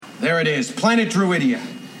There it is, planet Druidia.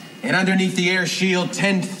 And underneath the air shield,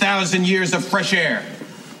 10,000 years of fresh air.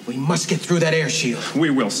 We must get through that air shield.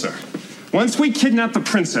 We will, sir. Once we kidnap the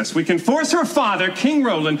princess, we can force her father, King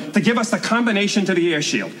Roland, to give us the combination to the air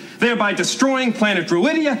shield, thereby destroying planet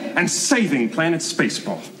Druidia and saving planet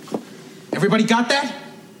Spaceball. Everybody got that?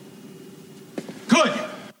 Good.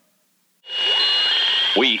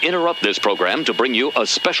 We interrupt this program to bring you a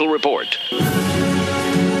special report.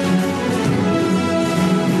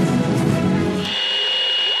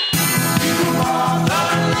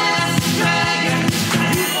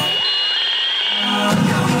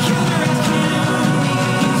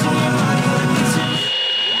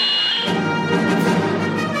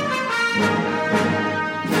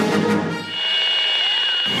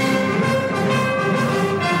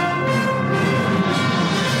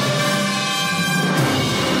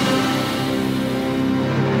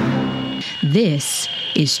 This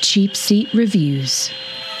is Cheap Seat Reviews.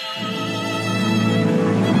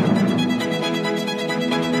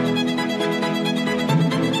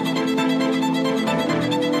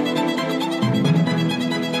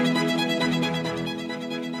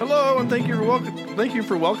 Hello, and thank you for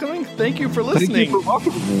welcoming. Thank you for listening. Thank you for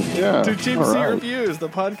welcoming me. Yeah. To Cheap Seat Reviews, the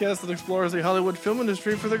podcast that explores the Hollywood film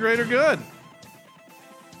industry for the greater good.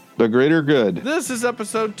 The greater good. This is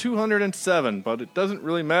episode 207, but it doesn't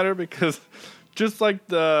really matter because just like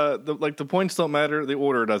the points don't matter, the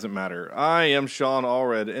order doesn't matter. I am Sean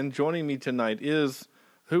Allred, and joining me tonight is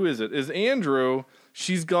Andrew.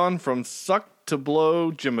 She's gone from suck to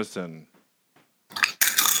blow Jimison.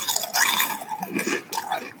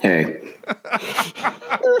 Hey.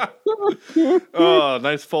 Oh,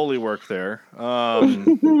 nice Foley work there.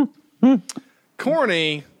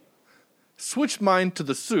 Corny. Switch mine to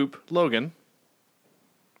the soup, Logan.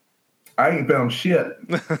 I ain't found shit.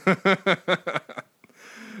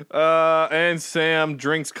 And Sam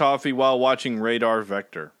drinks coffee while watching Radar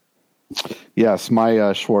Vector. Yes,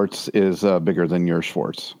 my Schwartz is bigger than your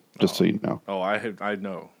Schwartz. Just so you know. Oh, I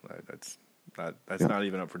know. That's not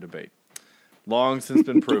even up for debate. Long since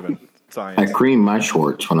been proven. Science. I creamed my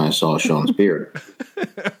Schwartz when I saw Sean's beard.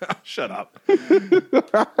 Shut up.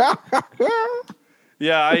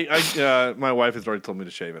 Yeah, I my wife has already told me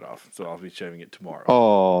to shave it off, so I'll be shaving it tomorrow.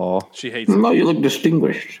 Oh, she hates it. No, you look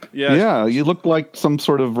distinguished. Yeah, you look like some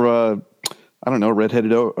sort of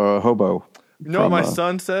redheaded hobo. You know what my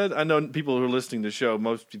son said? I know people who are listening to the show,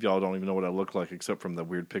 most of y'all don't even know what I look like except from the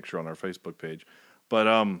weird picture on our Facebook page. But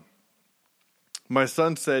my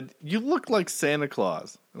son said, "You look like Santa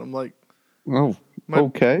Claus." And I'm like, "Oh,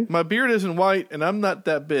 okay. My beard isn't white and I'm not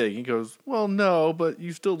that big." He goes, "Well, no, but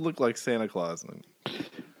you still look like Santa Claus." And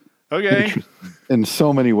okay. In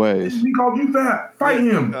so many ways. He called you fat. Fight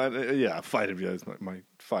him. Yeah, fight him. Yeah, it's my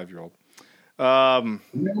 5-year-old.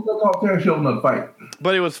 Fight.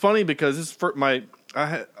 But it was funny because this for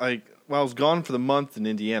I was gone for the month in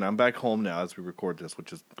Indiana. I'm back home now as we record this,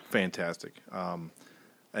 which is fantastic.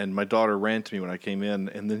 And my daughter ran to me when I came in,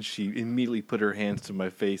 and then she immediately put her hands to my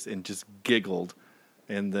face and just giggled,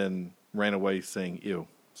 and then ran away saying "ew."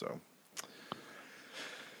 So.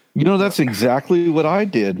 You know, that's exactly what I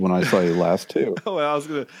did when I saw you last, too.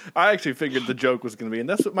 Well, I actually figured the joke was going to be, and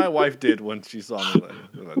that's what my wife did when she saw me.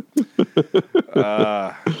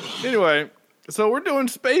 Anyway, so we're doing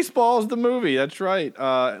Spaceballs, the movie. That's right.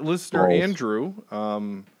 Listener Andrew,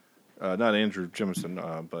 not Andrew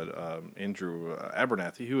Jimison, but Andrew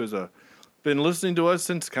Abernathy, who has been listening to us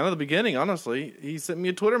since kind of the beginning, honestly. He sent me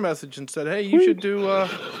a Twitter message and said, "Hey, you should do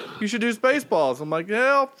Spaceballs." I'm like,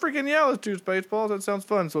 "Yeah, let's do Spaceballs. That sounds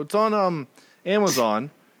fun." So it's on Amazon.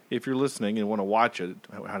 If you're listening and want to watch it,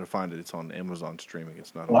 how to find it? It's on Amazon streaming.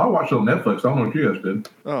 It's not. Well, I watched it on Netflix. I don't know what you guys did.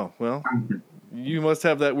 Oh well, you must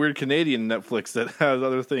have that weird Canadian Netflix that has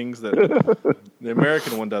other things that the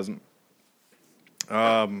American one doesn't.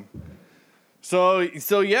 So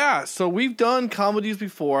we've done comedies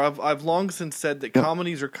before. I've long since said that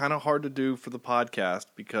comedies are kind of hard to do for the podcast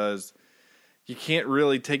because you can't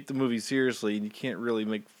really take the movie seriously and you can't really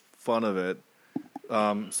make fun of it.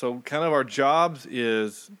 So kind of our jobs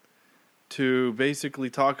is to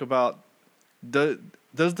basically talk about does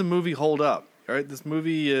the movie hold up? All right, this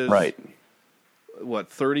movie is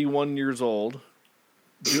 31 years old.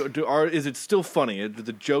 Is it still funny? Do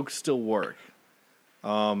the jokes still work?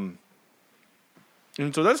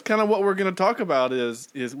 And so that's kind of what we're going to talk about is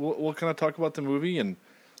we'll kind of talk about the movie. And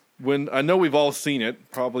when I know we've all seen it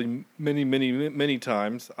probably many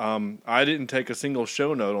times. I didn't take a single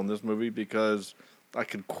show note on this movie because I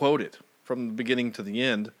could quote it from the beginning to the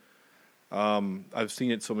end. I've seen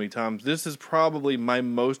it so many times. This is probably my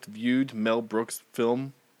most viewed Mel Brooks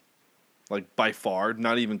film, like by far,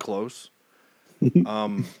 not even close.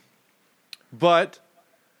 But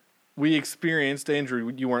we experienced,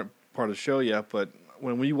 Andrew, you weren't part of the show yet, but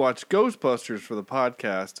when we watched Ghostbusters for the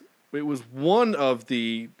podcast, it was one of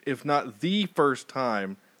the, if not the first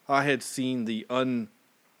time, I had seen the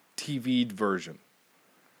un-TV'd version.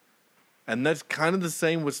 And that's kind of the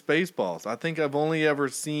same with Spaceballs. I think I've only ever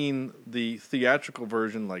seen the theatrical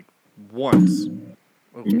version like once.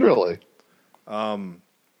 Really?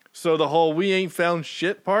 So the whole "we ain't found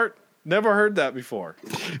shit" part, never heard that before.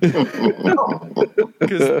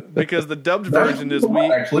 Because the dubbed version is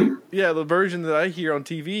the version that I hear on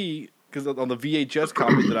TV, because on the VHS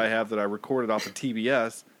copy that I have that I recorded off of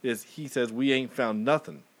TBS, is he says "we ain't found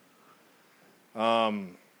nothing."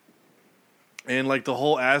 And like the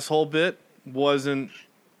whole asshole bit wasn't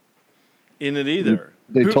in it either.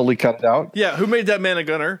 They totally cut it out? Yeah, who made that man a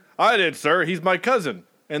gunner? I did, sir. He's my cousin.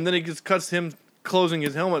 And then he just cuts him closing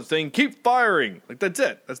his helmet saying, "Keep firing." Like, that's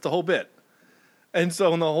it. That's the whole bit. And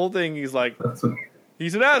so in the whole thing, he's like,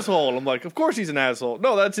 he's an asshole. And I'm like, of course he's an asshole.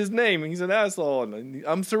 No, that's his name. He's an asshole. And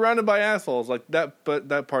I'm surrounded by assholes like that, but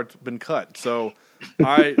that part's been cut. So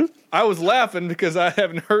I was laughing because I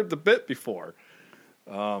haven't heard the bit before.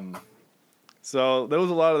 So there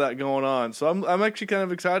was a lot of that going on. So I'm actually kind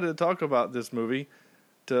of excited to talk about this movie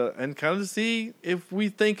and kind of see if we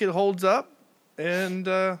think it holds up. And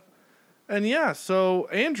yeah, so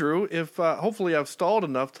Andrew, if hopefully I've stalled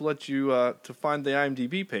enough to let you to find the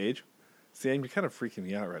IMDb page. Sam, you're kind of freaking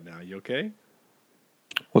me out right now. You okay?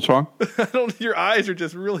 What's wrong? Your eyes are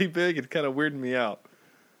just really big and kind of weirding me out.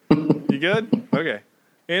 You good? Okay.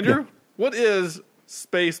 Andrew, what is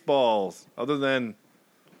Spaceballs other than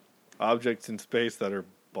objects in space that are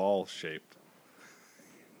ball shaped?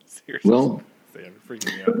 Seriously. Well, Sam, you're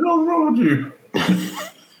freaking me out. What's wrong with you?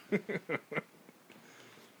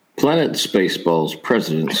 Planet Spaceballs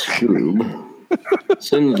President Scoob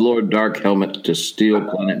sends Lord Darkhelmet to steal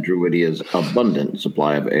planet Druidia's abundant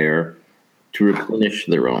supply of air to replenish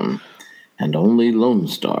their own, and only Lone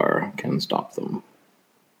Star can stop them.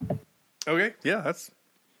 Okay, yeah, that's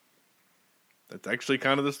actually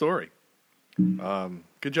kind of the story.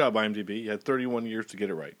 Good job, IMDb. You had 31 years to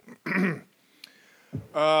get it right.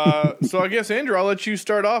 So I guess, Andrew, I'll let you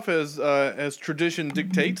start off as tradition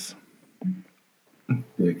dictates.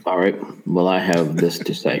 All right. Well, I have this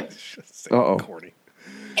to say. Uh-oh. Corny.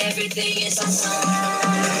 Everything is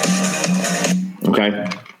awesome. Okay.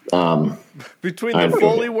 Between the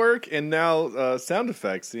Foley work and now sound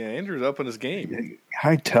effects, yeah, Andrew's up on his game.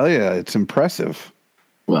 I tell you, it's impressive.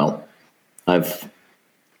 Well, I've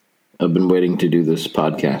been waiting to do this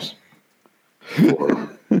podcast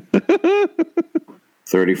for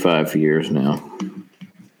 35 years now.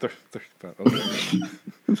 35, okay.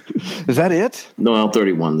 Is that it? No, well,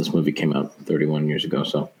 31. This movie came out 31 years ago,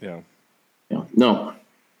 so. Yeah. No.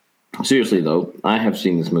 Seriously, though, I have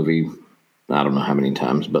seen this movie, I don't know how many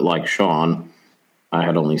times, but like Sean, I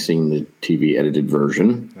had only seen the TV edited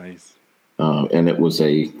version. Nice. And it was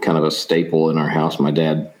a kind of a staple in our house. My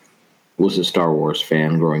dad was a Star Wars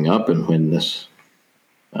fan growing up, and when this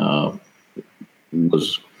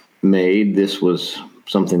was made, this was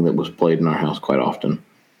something that was played in our house quite often.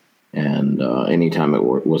 And anytime it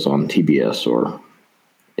was on TBS or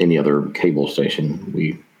any other cable station,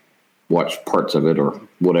 we watched parts of it or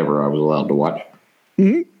whatever I was allowed to watch.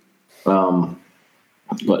 Mm-hmm.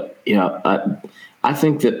 But yeah, I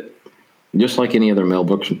think that just like any other Mel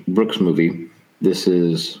Brooks movie, this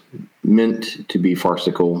is meant to be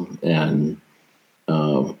farcical and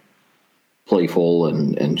playful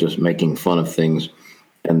and just making fun of things.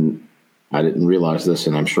 And I didn't realize this,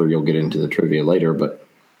 and I'm sure you'll get into the trivia later, but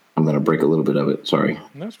I'm going to break a little bit of it. Sorry.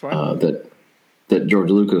 That's fine. That George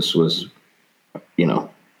Lucas was,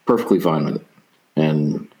 perfectly fine with it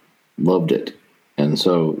and loved it. And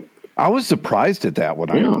so I was surprised at that when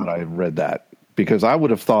I read that, because I would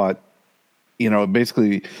have thought,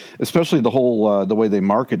 basically, especially the whole the way they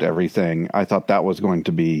market everything, I thought that was going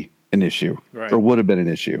to be an issue, right, or would have been an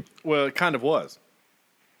issue. Well, it kind of was.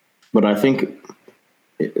 But I think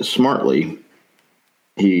smartly,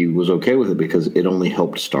 he was okay with it because it only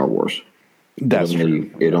helped Star Wars. That's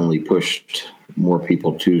true. It only pushed more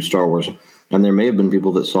people to Star Wars. And there may have been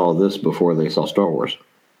people that saw this before they saw Star Wars.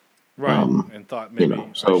 Right. And thought maybe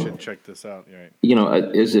I should check this out. Right.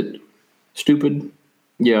 Is it stupid?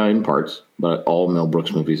 Yeah, in parts. But all Mel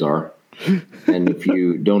Brooks movies are. And if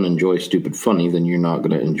you don't enjoy stupid funny, then you're not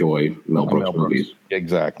going to enjoy Mel Brooks movies.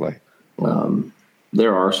 Exactly.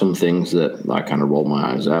 There are some things that I kind of roll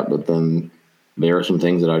my eyes at, but then there are some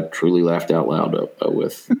things that I truly laughed out loud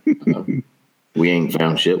with. We Ain't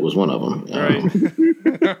Found Shit was one of them. Right.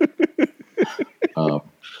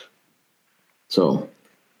 So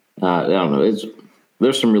I don't know.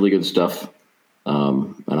 There's some really good stuff.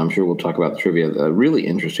 And I'm sure we'll talk about the trivia. Really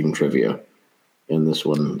interesting trivia in this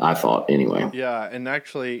one, I thought, anyway. Yeah, and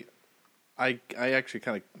actually, I actually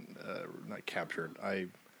kind of not captured. I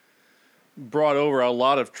brought over a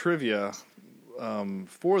lot of trivia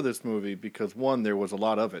for this movie because one, there was a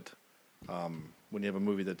lot of it. When you have a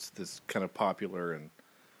movie that's this kind of popular and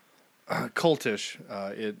cultish,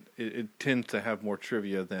 it tends to have more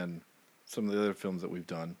trivia than some of the other films that we've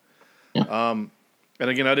done. Yeah. And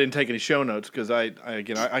again, I didn't take any show notes because I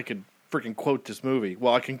could freaking quote this movie.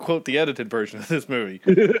 Well, I can quote the edited version of this movie.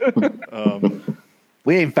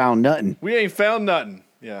 We ain't found nothing. We ain't found nothing.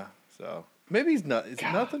 Yeah. So maybe it's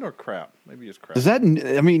nothing or crap. Maybe it's crap. Does that?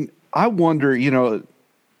 I mean, I wonder.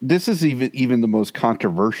 This is even the most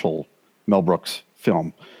controversial Mel Brooks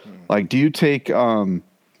film. Like, do you take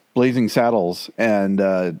Blazing Saddles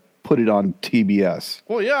and put it on TBS?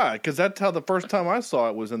 Well, yeah, because that's how the first time I saw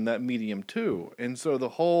it was in that medium too. And so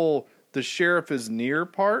the sheriff is near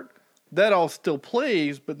part, that all still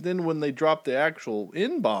plays, but then when they drop the actual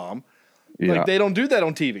N-bomb, like they don't do that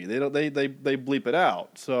on TV. They bleep it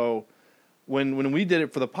out. So when we did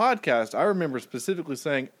it for the podcast, I remember specifically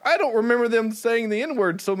saying, I don't remember them saying the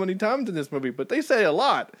N-word so many times in this movie, but they say a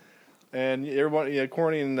lot. And everybody,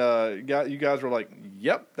 Corny and you guys were like,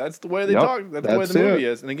 "Yep, that's the way they talk. That's the way the movie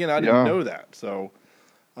is." And again, I didn't know that. So,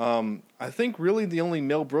 I think really the only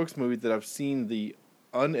Mel Brooks movie that I've seen the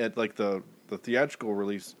theatrical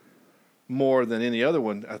release more than any other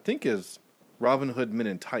one, I think, is Robin Hood Men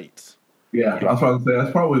in Tights. Yeah, that's what I was saying.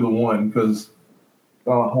 That's probably the one because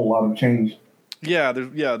not a whole lot of change. Yeah,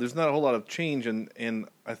 there's not a whole lot of change, and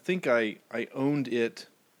I think I owned it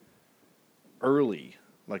early.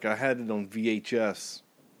 Like I had it on VHS.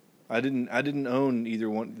 I didn't own either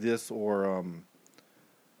one, this or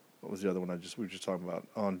what was the other one we were just talking about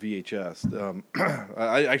on VHS.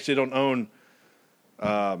 I actually don't own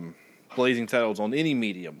Blazing Saddles on any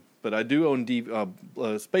medium, but I do own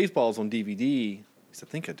Spaceballs on DVD. At least I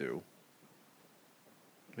think I do.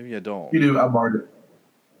 Maybe I don't. You do. I borrowed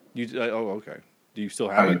it. Okay. Do you still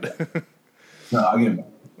have it? No, I'll get it.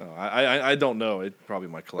 No, I don't know. It's probably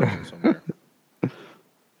in my collection somewhere.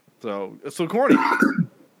 So Corny.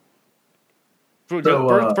 First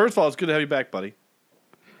of all, it's good to have you back, buddy.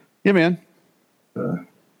 Yeah, man. For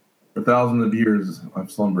thousands of years,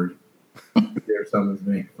 I've slumbered. There summons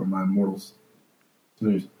me from my mortal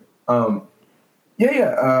snooze. It's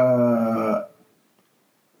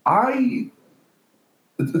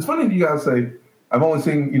funny you guys say, I've only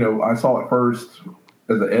seen, I saw it first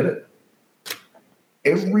as an edit.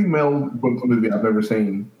 Every Mel Brooks movie I've ever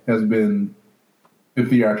seen has been a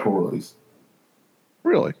theatrical release.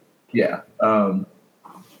 Really? Yeah.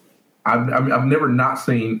 I've never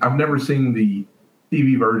seen the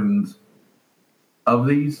TV versions of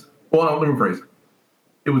these. Well, no, let me rephrase.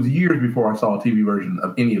 It was years before I saw a TV version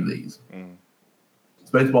of any of these.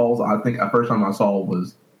 Spaceballs, I think the first time I saw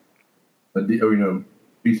was VCR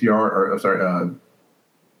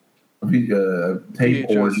tape,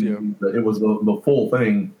 VHS, or it was the full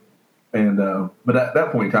thing. And but at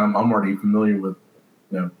that point in time, I'm already familiar with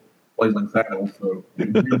Blazing Saddles, so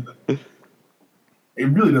it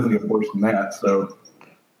really doesn't get worse than that. So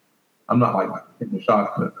I'm not like taking a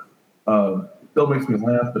shock, but it still makes me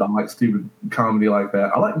laugh. But I like stupid comedy like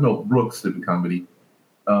that. I like Mel Brooks stupid comedy.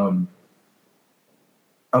 Other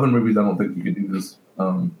movies, I don't think you could do this,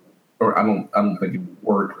 or I don't think it would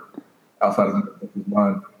work outside of his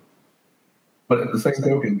mind. But at the same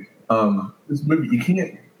token, this movie you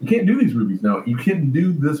can't do these movies now. You can't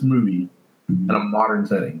do this movie in a modern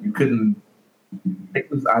setting. You couldn't take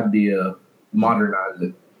this idea, modernize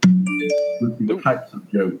it with these types of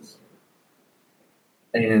jokes,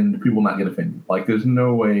 and people not get offended. Like, there's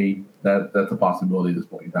no way that's a possibility at this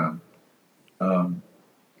point in time.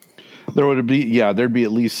 There'd be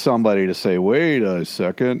at least somebody to say, "Wait a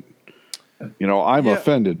second, I'm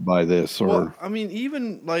offended by this." Or, well, I mean,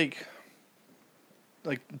 even like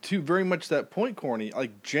to very much that point, Corny.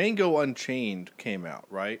 Like Django Unchained came out,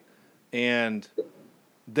 right? And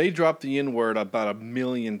they dropped the N-word about 1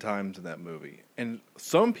 million times in that movie, and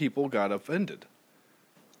some people got offended.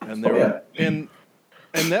 And and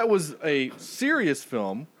that was a serious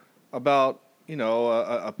film about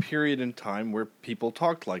a period in time where people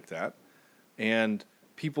talked like that, and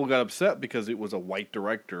people got upset because it was a white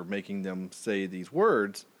director making them say these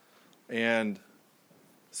words, and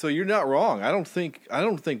so you're not wrong. I don't think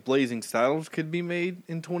Blazing Saddles could be made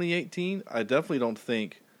in 2018. I definitely don't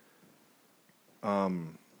think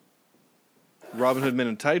Robin Hood Men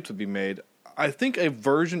in Tights would be made. I think a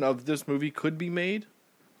version of this movie could be made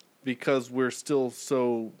because we're still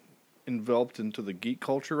so enveloped into the geek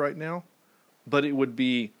culture right now, but it would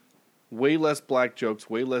be way less black jokes,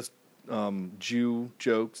 way less Jew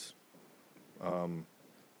jokes.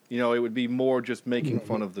 It would be more just making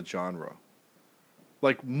fun of the genre.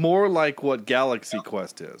 Like, more like what Galaxy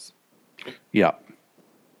Quest is. Yeah.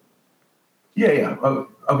 Yeah.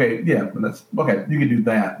 Okay. Yeah. That's okay. You can do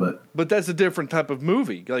that, but that's a different type of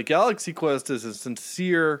movie. Like, Galaxy Quest is a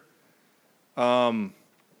sincere. It's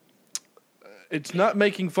not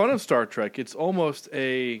making fun of Star Trek. It's almost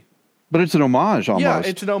a. But it's an homage, almost. Yeah,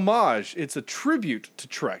 it's an homage. It's a tribute to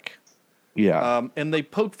Trek. Yeah. And they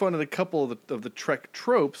poke fun at a couple of the Trek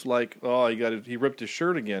tropes, like, he ripped his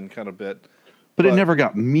shirt again, kind of bit. But it never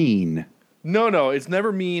got mean. No, it's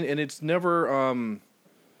never mean, and it's never.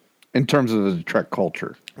 In terms of the Trek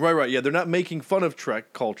culture. Right. Yeah, they're not making fun of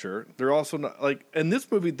Trek culture. They're also not, like, in this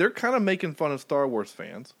movie, they're kind of making fun of Star Wars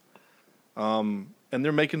fans. And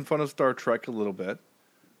they're making fun of Star Trek a little bit.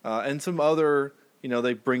 And some other,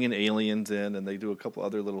 they bring in aliens in, and they do a couple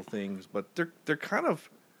other little things, but they're kind of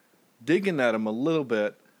digging at them a little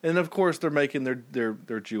bit. And of course, they're making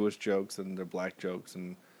their Jewish jokes and their black jokes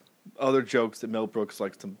and other jokes that Mel Brooks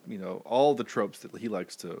likes to, all the tropes that he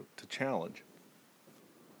likes to challenge.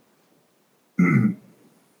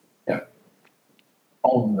 Yeah,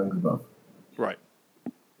 all of the things above. Right.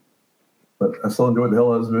 But I still enjoyed the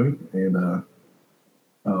hell out of this movie, and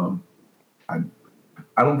I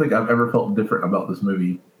don't think I've ever felt different about this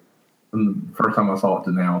movie from the first time I saw it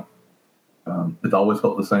to now. It's always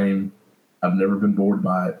felt the same. I've never been bored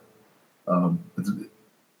by it. It's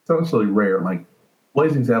essentially rare. Like,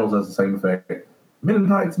 Blazing Saddles has the same effect. Men in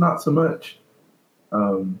Tights, not so much.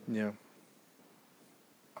 Yeah.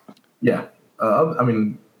 I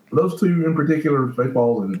mean, those two in particular,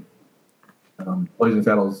 Spaceballs and Blazing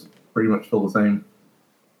Saddles, pretty much feel the same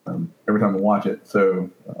every time I watch it. So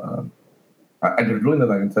there's really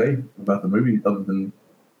nothing I can say about the movie other than,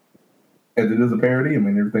 as it is a parody. I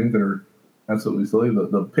mean, there are things that are absolutely silly.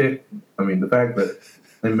 The pick, I mean, the fact that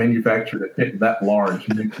they manufactured a pick that large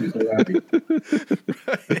makes me so happy.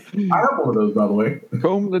 I have one of those, by the way.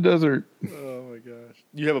 Comb the desert. Oh my gosh!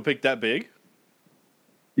 You have a pick that big?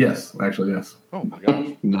 Yes, actually, yes. Oh my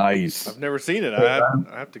gosh! Nice. I've never seen it. I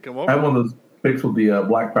have to come over. I have one of those picks with the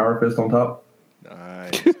black power fist on top.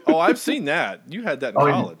 Nice. Oh, I've seen that. You had that in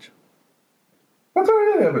college. That's all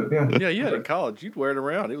I have it. Yeah. Yeah, you had it in college. You'd wear it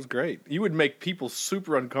around. It was great. You would make people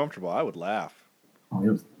super uncomfortable. I would laugh. Oh, it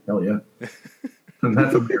was hell yeah. And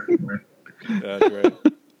that's American, right? That's right.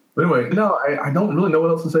 But anyway, no, I don't really know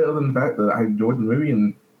what else to say other than the fact that I enjoyed the movie,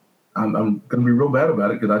 and I'm going to be real bad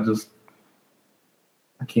about it because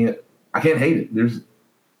I can't hate it. There's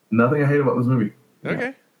nothing I hate about this movie.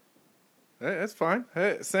 Okay. That's fine.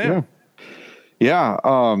 Hey, Sam. Yeah.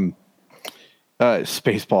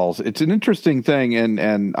 Spaceballs. It's an interesting thing.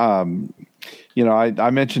 And I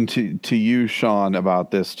mentioned to you, Sean,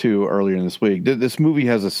 about this too earlier in this week. This movie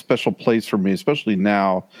has a special place for me, especially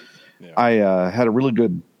now. Yeah. I had a really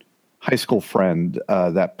good high school friend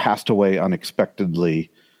that passed away unexpectedly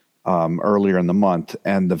earlier in the month.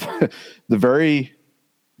 And the very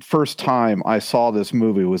first time I saw this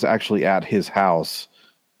movie was actually at his house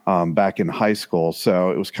back in high school. So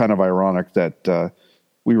it was kind of ironic that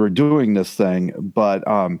we were doing this thing, but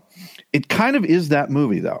it kind of is that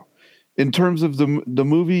movie though, in terms of the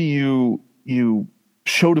movie you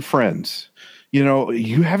show to friends.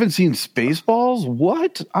 You haven't seen Spaceballs?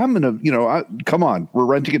 What? I'm gonna, come on, we're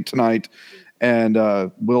renting it tonight, and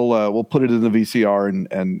we'll put it in the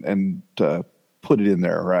VCR and put it in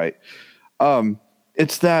there, right?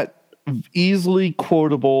 It's that easily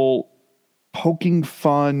quotable, poking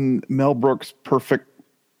fun, Mel Brooks perfect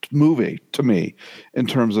movie to me in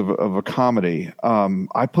terms of a comedy.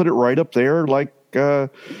 I put it right up there, like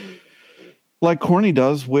Corny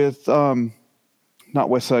does with not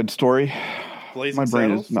West Side Story.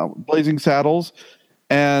 Blazing Saddles,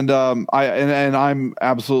 and I'm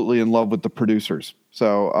absolutely in love with the producers.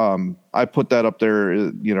 So I put that up there,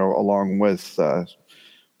 along with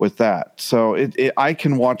that. So I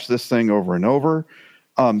can watch this thing over and over.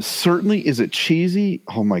 Certainly, is it cheesy?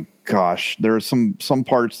 Oh my gosh, there are some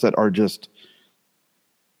parts that are just,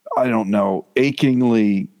 I don't know,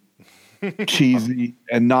 achingly cheesy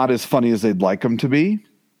and not as funny as they'd like them to be.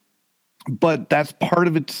 But that's part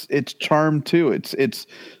of its charm too. It's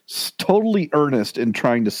totally earnest in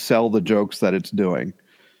trying to sell the jokes that it's doing.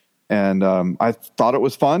 And I thought it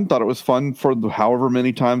was fun. Thought it was fun for however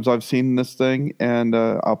many times I've seen this thing, and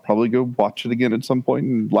I'll probably go watch it again at some point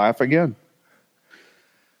and laugh again.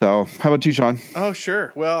 So, how about you, Sean? Oh,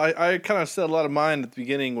 sure. Well, I kind of said a lot of mine at the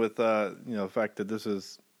beginning with the fact that this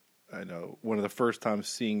is, one of the first times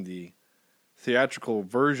seeing the theatrical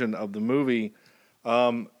version of the movie.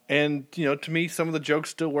 And, to me, some of the jokes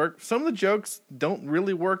still work. Some of the jokes don't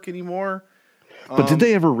really work anymore. But did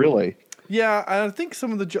they ever really? Yeah, I think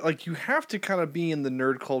some of the you have to kind of be in the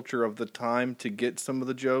nerd culture of the time to get some of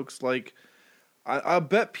the jokes. Like, I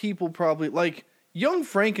bet people probably, Young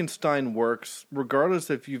Frankenstein works regardless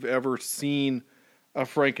if you've ever seen a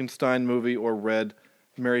Frankenstein movie or read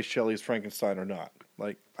Mary Shelley's Frankenstein or not.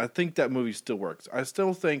 I think that movie still works. I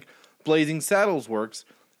still think Blazing Saddles works,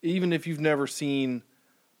 even if you've never seen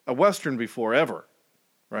a Western before, ever,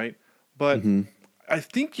 right? But I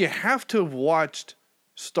think you have to have watched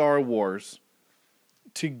Star Wars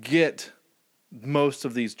to get most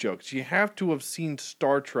of these jokes. You have to have seen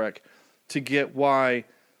Star Trek to get why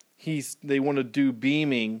they want to do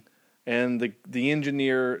beaming, and the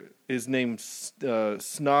engineer is named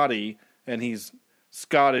Snotty, and he's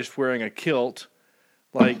Scottish wearing a kilt.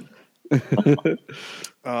 And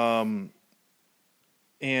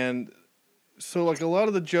so a lot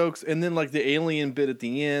of the jokes, and then the alien bit at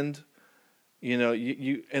the end,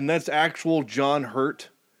 and that's actual John Hurt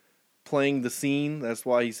playing the scene. That's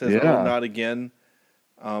why he says, "Oh, not again."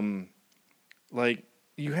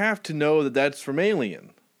 You have to know that that's from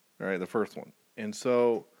Alien, right? The first one, and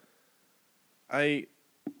so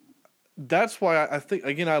that's why I think,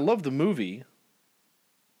 again, I love the movie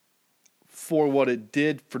for what it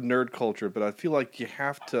did for nerd culture, but I feel like you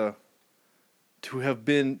have to have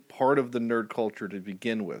been part of the nerd culture to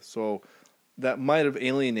begin with. So that might have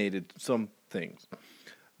alienated some things.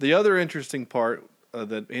 The other interesting part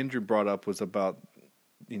that Andrew brought up was about,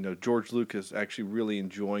 George Lucas actually really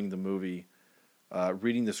enjoying the movie,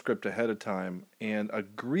 reading the script ahead of time, and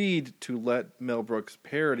agreed to let Mel Brooks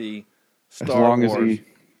parody Star Wars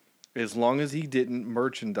as long as he didn't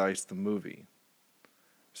merchandise the movie.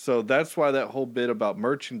 So that's why that whole bit about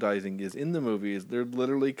merchandising is in the movie. Is they're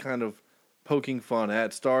literally kind of poking fun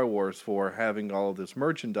at Star Wars for having all of this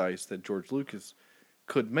merchandise that George Lucas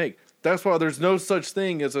could make. That's why there's no such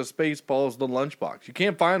thing as a Spaceballs the Lunchbox. You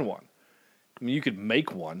can't find one. I mean, you could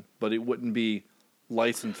make one, but it wouldn't be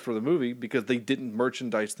licensed for the movie because they didn't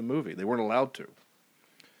merchandise the movie. They weren't allowed to.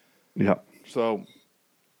 Yeah. So,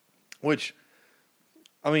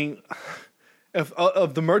 if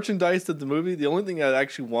of the merchandise of the movie, the only thing I'd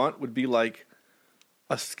actually want would be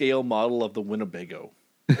a scale model of the Winnebago.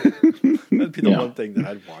 That'd be the one thing that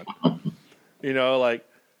I'd want.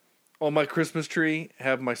 On my Christmas tree,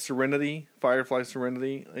 have my Serenity, Firefly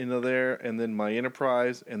Serenity, there, and then my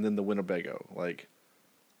Enterprise, and then the Winnebago. Like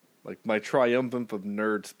my triumvirate of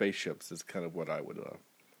nerd spaceships is kind of what I would want.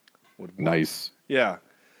 Nice. Yeah.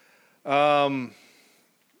 So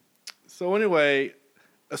anyway,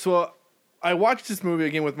 I watched this movie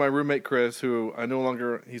again with my roommate Chris, who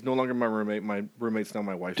he's no longer my roommate. My roommate's now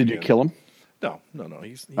my wife. Did you kill him? No.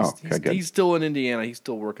 He's still in Indiana. He's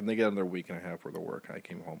still working. They got another week and a half worth of work. I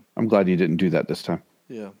came home. I'm glad you didn't do that this time.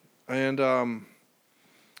 Yeah. And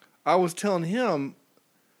I was telling him,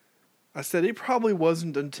 I said it probably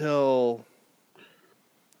wasn't until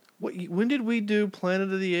when did we do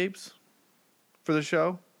Planet of the Apes for the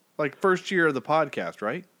show? First year of the podcast,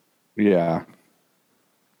 right? Yeah.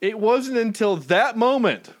 It wasn't until that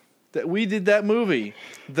moment that we did that movie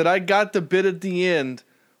that I got the bit at the end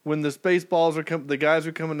when the Spaceballs the guys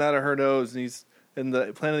are coming out of her nose, and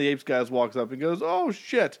the Planet of the Apes guys walks up and goes, "Oh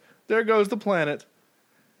shit, there goes the planet."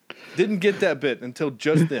 Didn't get that bit until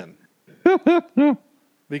just then.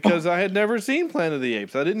 Because I had never seen Planet of the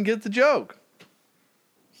Apes. I didn't get the joke.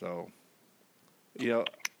 So,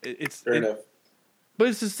 it's fair enough. But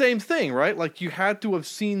it's the same thing, right? You had to have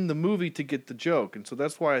seen the movie to get the joke. And so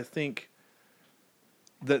that's why I think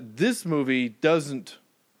that this movie doesn't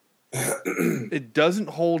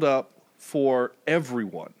hold up for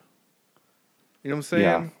everyone. You know what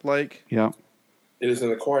I'm saying? Yeah. It is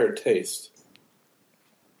an acquired taste.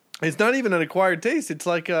 It's not even an acquired taste. It's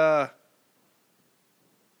maybe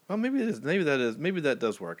it is. Maybe that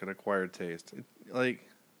does work, an acquired taste.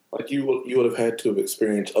 You would have had to have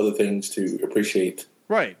experienced other things to appreciate.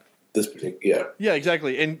 Right. This particular, yeah,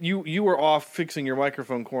 exactly. And you were off fixing your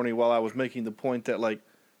microphone, Corny, while I was making the point that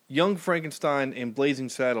Young Frankenstein and Blazing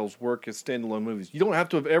Saddles work as standalone movies. You don't have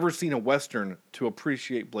to have ever seen a Western to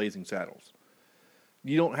appreciate Blazing Saddles.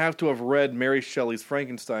 You don't have to have read Mary Shelley's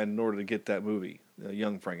Frankenstein in order to get that movie,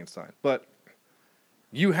 Young Frankenstein. But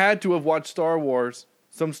you had to have watched Star Wars,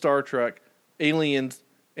 some Star Trek, Aliens,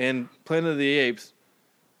 and Planet of the Apes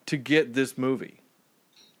to get this movie.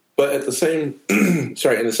 But at the same, in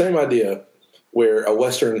the same idea, where a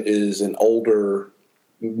Western is an older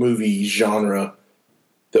movie genre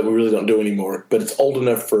that we really don't do anymore, but it's old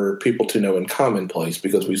enough for people to know in commonplace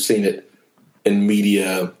because we've seen it in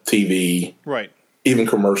media, TV, right? Even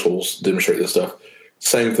commercials demonstrate this stuff.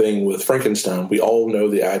 Same thing with Frankenstein. We all know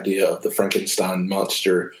the idea of the Frankenstein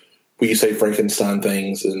monster. We say Frankenstein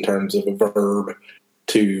things in terms of a verb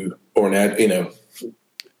or an ad,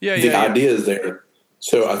 the idea is there.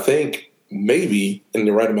 So I think maybe in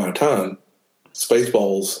the right amount of time,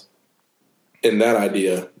 Spaceballs in that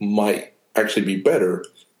idea might actually be better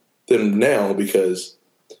than now, because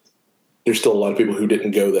there's still a lot of people who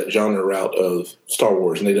didn't go that genre route of Star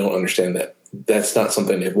Wars, and they don't understand that that's not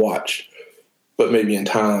something they've watched. But maybe in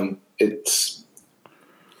time, it's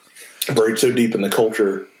buried so deep in the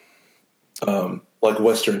culture, like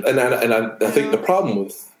Western. And I think the problem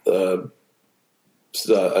with a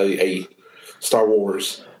Star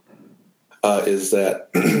Wars is that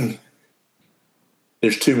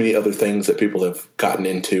there's too many other things that people have gotten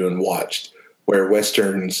into and watched, where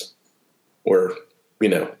Westerns were,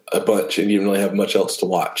 a bunch, and you didn't really have much else to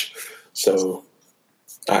watch. So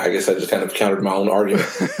I guess I just kind of countered my own argument.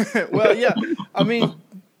 Well, yeah. I mean,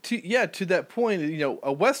 to that point,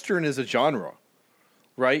 a Western is a genre,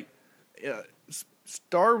 right?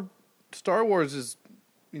 Star Wars is,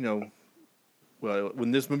 well,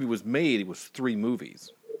 when this movie was made, it was 3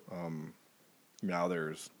 movies. Now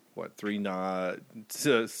there's,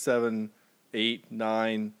 7, 8,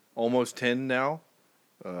 9, almost 10 now,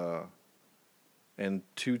 and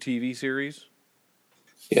 2 TV series.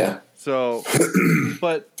 Yeah. So,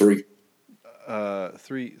 but 3.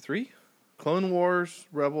 3? Clone Wars,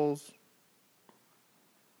 Rebels.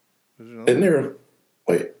 Isn't there?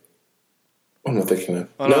 Wait. What am I thinking of?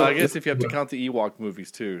 Oh, no, I guess if you have to count the Ewok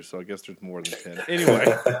movies too, so I guess there's more than 10. Anyway,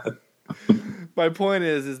 my point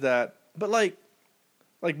is that, but like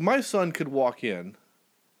my son could walk in,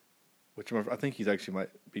 which I think he's actually might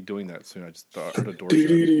be doing that soon. I just heard a door shut.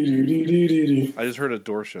 I just heard a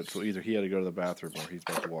door shut, so either he had to go to the bathroom or he's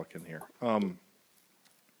about to walk in here.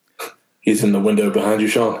 He's in the window behind you,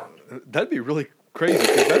 Sean. That'd be really crazy,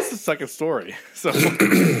 because that's the second story. So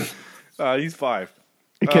he's 5.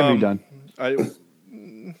 It can be done.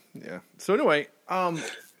 Yeah. So anyway,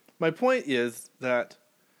 my point is that,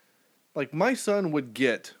 like, my son would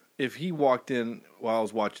get, if he walked in while I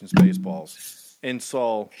was watching Spaceballs and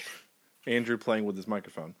saw Andrew playing with his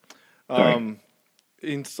microphone, and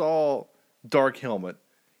saw Dark Helmet,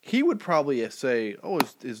 he would probably say, "Oh,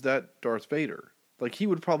 is that Darth Vader?" Like, he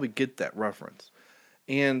would probably get that reference.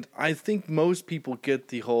 And I think most people get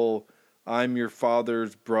the whole "I'm your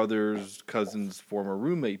father's brother's cousin's former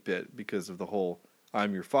roommate" bit because of the whole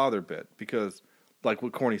 "I'm your father" bit. Because, like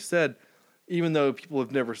what Corny said, even though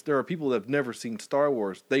there are people that have never seen Star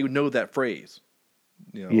Wars, they know that phrase.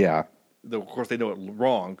 Yeah. Of course, they know it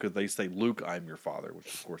wrong because they say, "Luke, I'm your father,"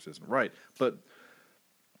 which of course isn't right. But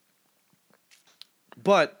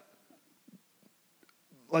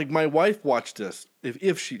like, my wife watched this.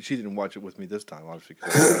 If she didn't watch it with me this time, obviously,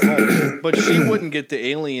 because I was at home, but she wouldn't get the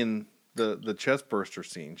alien, the chest burster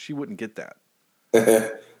scene. She wouldn't get that.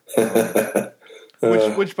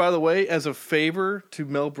 Which, by the way, as a favor to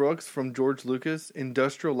Mel Brooks from George Lucas,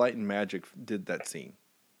 Industrial Light and Magic did that scene.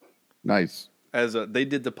 Nice. They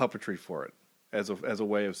did the puppetry for it as a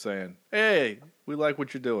way of saying, "Hey, we like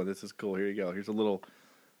what you're doing. This is cool. Here you go. Here's a little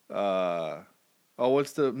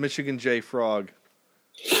what's the Michigan J Frog?"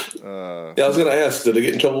 I was going to ask, did I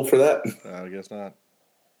get in trouble for that? I guess not.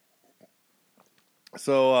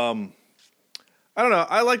 So I don't know.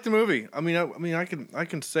 I like the movie. I mean, I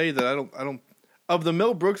can say that I don't of the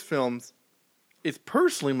Mel Brooks films, it's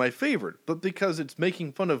personally my favorite, but because it's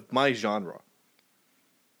making fun of my genre.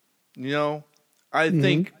 I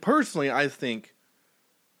think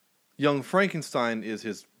Young Frankenstein is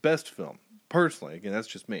his best film. Personally, again, that's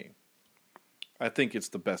just me. I think it's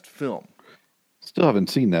the best film. Still haven't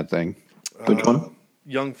seen that thing. Which one?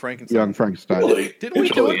 Young Frankenstein. Young Frankenstein. Really? Didn't we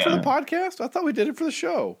do it for the podcast? I thought we did it for the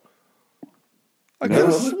show. I could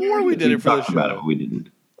have sworn we did it for the show. About it, but we didn't.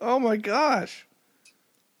 Oh my gosh!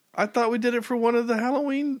 I thought we did it for one of the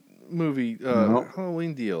Halloween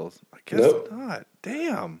Halloween deals. I guess not.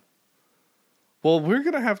 Damn. Well, we're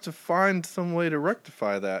gonna have to find some way to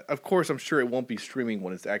rectify that. Of course, I'm sure it won't be streaming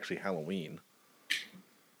when it's actually Halloween.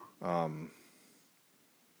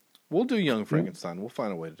 We'll do Young Frankenstein. We'll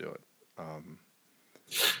find a way to do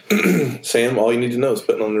it. Sam, all you need to know is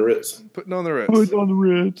putting on the Ritz. Putting on the Ritz. Put on the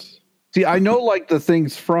Ritz. See, I know like the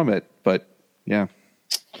things from it, but yeah,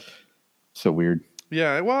 so weird.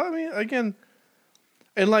 Yeah, well, I mean, again,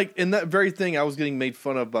 and like in that very thing, I was getting made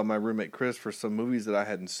fun of by my roommate Chris for some movies that I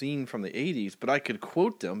hadn't seen from the 80s, but I could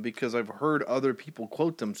quote them because I've heard other people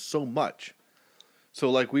quote them so much. So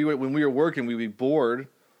like when we were working, we'd be bored.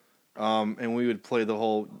 And we would play the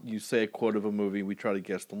whole, you say a quote of a movie, we try to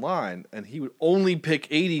guess the line, and he would only pick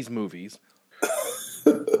 80s movies.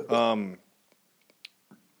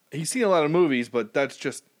 he's seen a lot of movies, but that's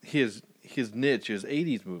just his niche, his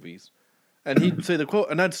 80s movies. And he'd say the quote,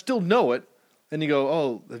 and I'd still know it. And he'd go,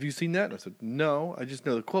 "Oh, have you seen that?" And I said, "No, I just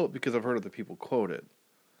know the quote because I've heard other people quote it."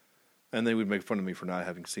 And they would make fun of me for not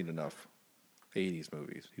having seen enough 80s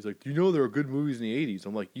movies. He's like, "Do you know there are good movies in the 80s?"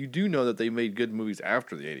 I'm like, "You do know that they made good movies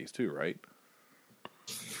after the 80s too, right?"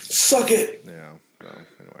 Suck it. Yeah. So,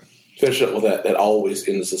 anyway. Finish up with that. That always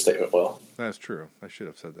ends the statement well. That's true. I should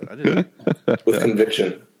have said that. I didn't. With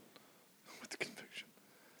conviction. With conviction.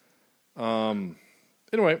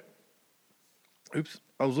 Anyway. Oops.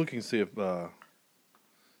 I was looking to see if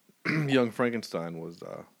Young Frankenstein was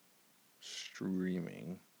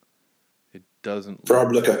streaming. It doesn't. Frau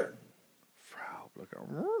Blicker.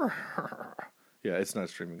 Yeah, it's not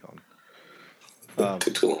streaming on.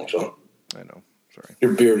 Took too long, John. I know. Sorry.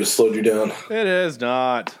 Your beard has slowed you down. It is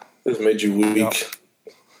not. It's made you weak.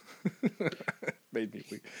 Made me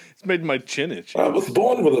weak. It's made my chin itch. I was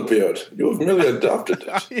born with a beard. You have merely adopted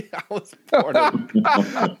it. Yeah, I was born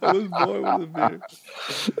with a beard.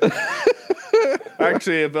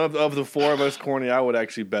 Actually, of the four of us, Corny, I would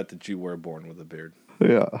actually bet that you were born with a beard.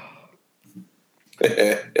 Yeah.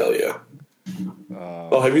 Hell yeah.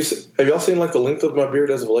 Have y'all seen like the length of my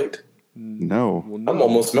beard as of late? No. Well, no. I'm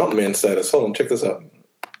almost mountain man status. Hold on, check this out.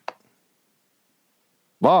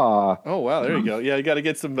 Bah. Oh wow, there you go. Yeah, you got to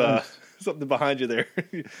get some something behind you there.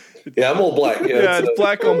 Yeah, I'm all black. Yeah, it's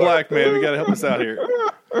black on black, man. We got to help us out here.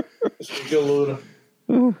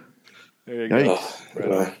 There you go.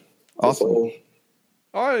 Right. Awesome.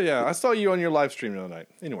 Oh yeah, I saw you on your live stream the other night.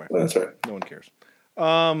 Anyway, that's right. No one cares.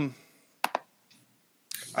 I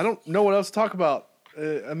don't know what else to talk about.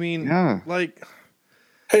 Like,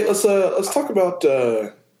 hey, let's talk about.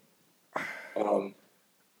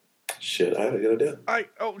 Shit, I had a good idea.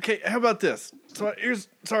 Okay, how about this? So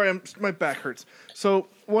my back hurts. So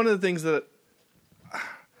one of the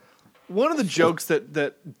jokes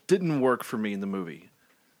that didn't work for me in the movie.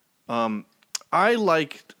 I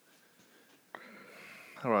liked.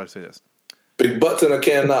 How do I say this? Big butts and I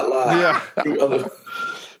cannot lie. Yeah.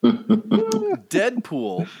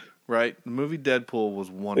 Deadpool, right? The movie Deadpool was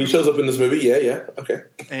wonderful. He shows up in this movie. Yeah. Okay.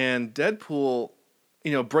 And Deadpool,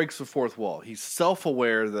 breaks the fourth wall. He's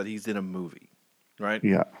self-aware that he's in a movie, right?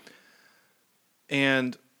 Yeah.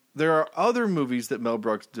 And there are other movies that Mel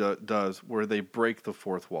Brooks does where they break the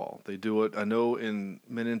fourth wall. They do it, I know, in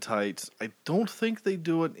Men in Tights. I don't think they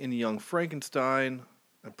do it in Young Frankenstein.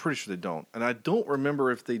 I'm pretty sure they don't. And I don't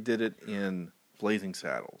remember if they did it in Blazing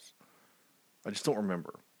Saddles. I just don't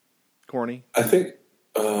remember. Corny? I think,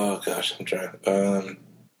 oh gosh, I'm trying.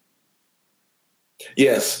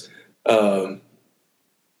 Yes.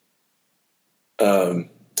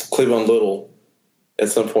 Cleavon Little at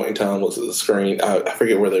some point in time looks at the screen. I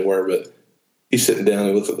forget where they were, but he's sitting down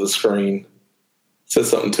and looks at the screen, says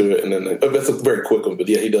something to it, and then that's a very quick one, but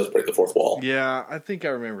yeah, he does break the fourth wall. Yeah, I think I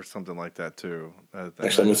remember something like that too.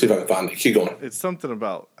 Actually, let me see if I can find it. Keep going. It's something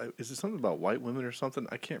about, is it something about white women or something?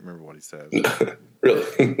 I can't remember what he says.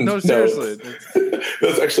 Really? No, seriously.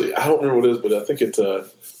 That's actually, I don't remember what it is, but I think it's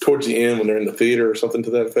towards the end when they're in the theater or something to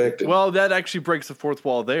that effect. Well, that actually breaks the fourth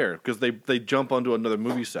wall there because they jump onto another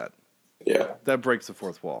movie set. Yeah. That breaks the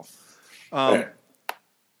fourth wall. Right.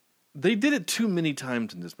 They did it too many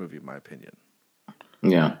times in this movie, in my opinion.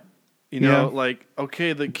 Yeah. Like,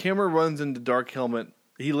 okay, the camera runs into Dark Helmet.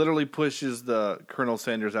 He literally pushes the Colonel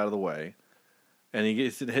Sanders out of the way, and he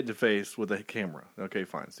gets hit to face with a camera. Okay,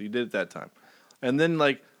 fine. So you did it that time. And then,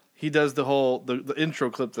 like, he does the whole, the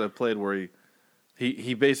intro clip that I played where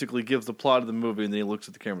he basically gives the plot of the movie, and then he looks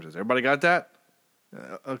at the camera and says, everybody got that?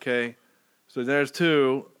 Okay. So there's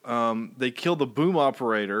two. They kill the boom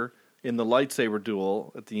operator in the lightsaber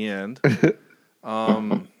duel at the end.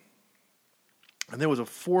 And there was a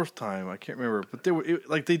fourth time, I can't remember, but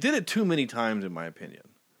they did it too many times, in my opinion.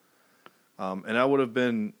 And I would have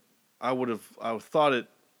thought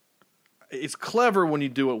it's clever when you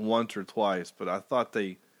do it once or twice, but I thought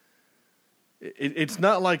it's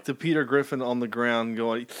not like the Peter Griffin on the ground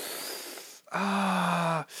going,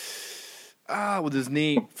 with his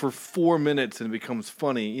knee for 4 minutes and it becomes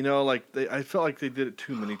funny. I felt like they did it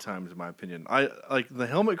too many times, in my opinion. I like the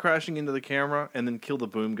helmet crashing into the camera and then kill the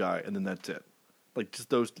boom guy, and then that's it. Like,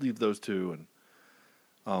 just leave those two,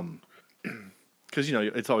 and because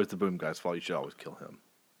it's always the boom guy's fault. You should always kill him.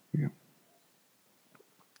 Yeah.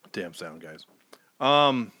 Damn sound guys.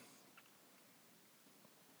 I'm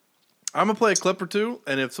gonna play a clip or two,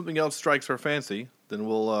 and if something else strikes our fancy, then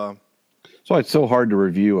we'll. So it's so hard to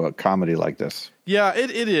review a comedy like this. Yeah,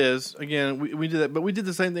 it is. Again, we did that, but we did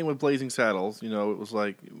the same thing with Blazing Saddles. It was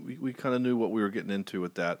like we kind of knew what we were getting into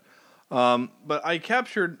with that. But I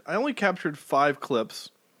only captured 5 clips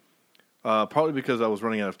Partly because I was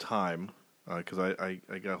running out of time, because I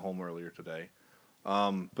got home earlier today.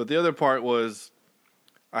 But the other part was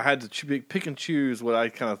I had to pick and choose what I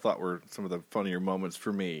kind of thought were some of the funnier moments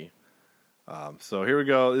for me. So here we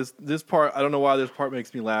go. This part, I don't know why this part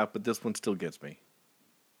makes me laugh, but this one still gets me.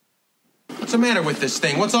 What's the matter with this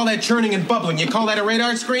thing? What's all that churning and bubbling? You call that a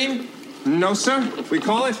radar screen? No, sir. We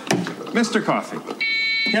call it Mr. Coffee.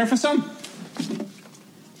 Care for some?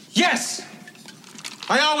 Yes!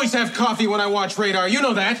 I always have coffee when I watch radar. You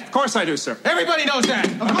know that. Of course I do, sir. Everybody knows that.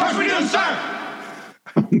 Of course we do, sir!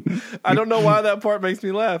 I don't know why that part makes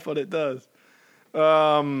me laugh, but it does.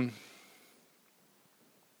 I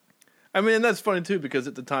mean, and that's funny, too, because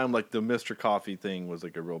at the time, like, the Mr. Coffee thing was,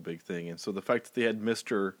 like, a real big thing. And so the fact that they had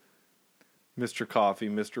Mr. Coffee,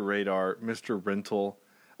 Mr. Radar, Mr. Rental.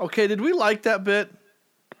 Okay, did we like that bit?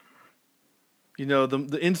 You know,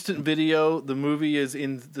 the instant video, the movie is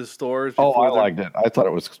in the stores. Oh, I liked it. I thought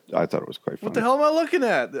it was quite funny. What the hell am I looking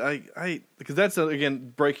at? Because that's,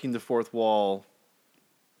 again, breaking the fourth wall,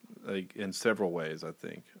 like, in several ways, I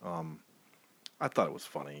think. I thought it was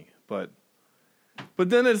funny, but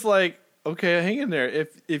then it's like, okay, hang in there.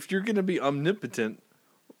 If you're going to be omnipotent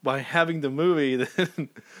by having the movie,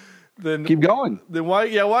 then keep going. Then why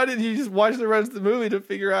didn't you just watch the rest of the movie to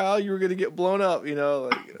figure out how you were going to get blown up? You know,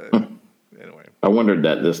 like, anyway. I wondered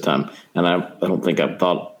that this time, and I don't think I've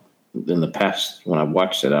thought in the past when I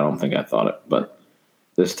watched it. I don't think I thought it, but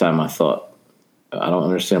this time I thought, I don't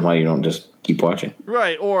understand why you don't just keep watching.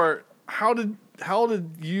 Right? Or how did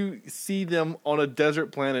you see them on a desert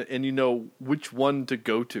planet and you know which one to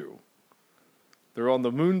go to? They're on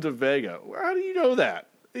the moons of Vega. How do you know that?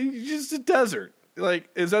 It's just a desert. Like,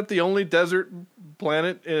 is that the only desert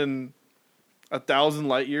planet in 1,000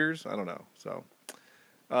 light years? I don't know. So,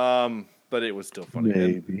 but it was still funny.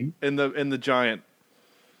 Maybe. And the giant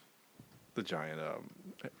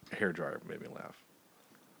hairdryer made me laugh.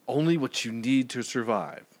 Only what you need to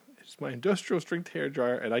survive. It's my industrial strength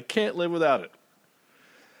hairdryer, and I can't live without it.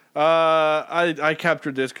 I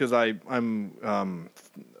captured this because I'm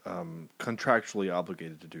contractually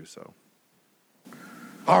obligated to do so.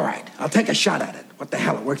 All right, I'll take a shot at it. What the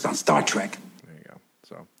hell? It works on Star Trek. There you go.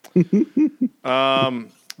 So,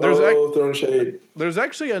 throwing shade. There's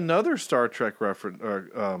actually another Star Trek reference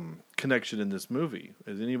or connection in this movie.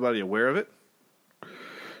 Is anybody aware of it?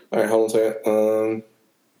 All right, hold on a second.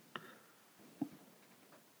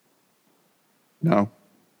 No.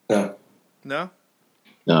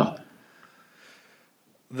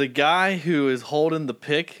 The guy who is holding the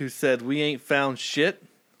pick, who said "We ain't found shit,"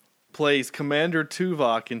 plays Commander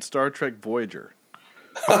Tuvok in Star Trek Voyager.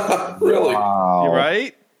 Really? Wow. You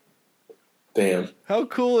right? Damn. How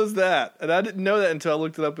cool is that? And I didn't know that until I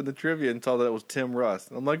looked it up in the trivia and saw that it was Tim Russ.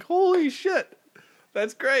 And I'm like, holy shit.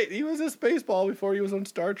 That's great. He was a Spaceball before he was on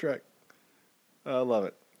Star Trek. I love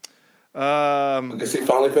it. I guess he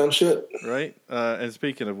finally found shit. Right? And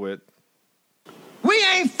speaking of which, We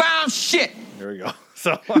ain't found shit. there we go.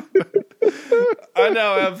 So I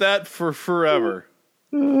now have that for forever.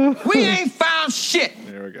 We ain't found shit.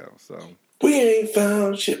 There we go. So we ain't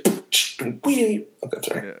found shit. We ain't.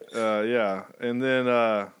 Okay, sorry. Yeah. And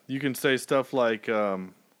then you can say stuff like, oh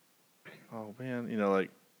man, you know,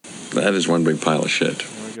 like, that is one big pile of shit.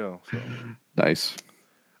 There we go. So, nice.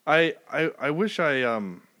 I wish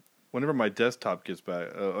whenever my desktop gets back,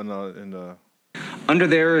 under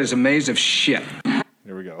there is a maze of shit.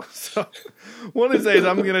 There we go. So one of these days,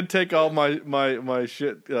 I'm gonna take all my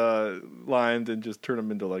shit lines and just turn them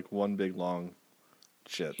into like one big long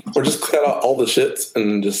shit. Or just cut out all the shits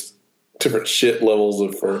and just different shit levels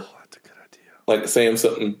of for. Oh, that's a good idea. Like Sam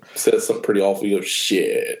says something pretty awful, you go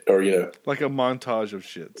shit, or you know, like a montage of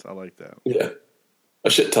shits. I like that. Yeah, a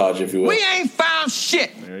shit-tage, if you will. We ain't found shit.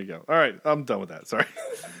 There you go. All right, I'm done with that. Sorry.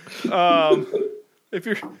 If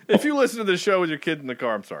you listen to the show with your kid in the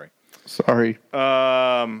car, I'm sorry. Sorry.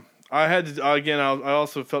 I had to, again. I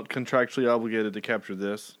also felt contractually obligated to capture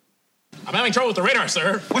this. I'm having trouble with the radar,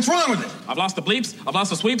 sir. What's wrong with it? I've lost the bleeps, I've lost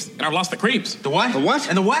the sweeps, and I've lost the creeps. The what? The what?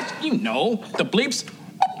 And the what? You know, the bleeps,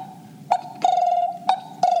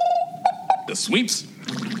 the sweeps,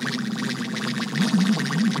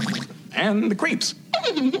 and the creeps.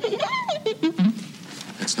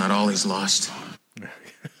 That's not all he's lost.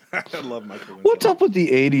 I love Michael Winslow. What's up with the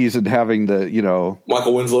 80s and having the,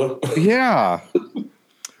 Michael Winslow? Yeah.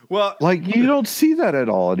 Well, like, you don't see that at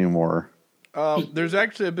all anymore. There's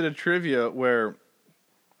actually a bit of trivia where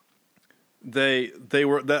they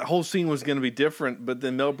were, that whole scene was going to be different, but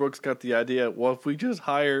then Mel Brooks got the idea, well, if we just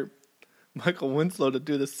hire Michael Winslow to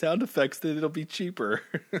do the sound effects, then it'll be cheaper.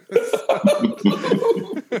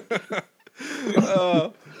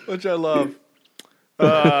 Which I love.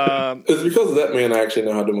 It's because of that man I actually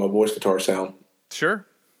know how to do my voice guitar sound. Sure.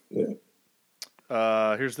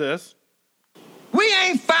 Yeah. Here's this. We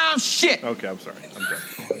ain't found shit. Okay, I'm sorry. I'm done.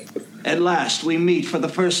 At last, we meet for the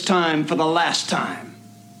first time for the last time.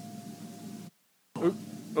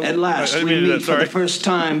 At last, we meet for the first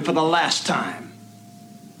time for the last time.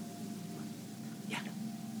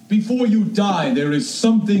 Before you die, there is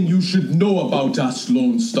something you should know about us,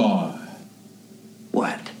 Lone Star.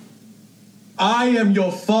 What? I am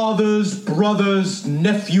your father's brother's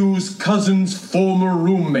nephew's cousin's former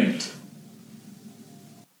roommate.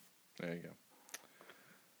 There you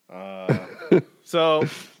go. So,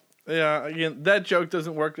 yeah, again, that joke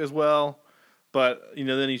doesn't work as well. But,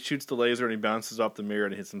 then he shoots the laser and he bounces off the mirror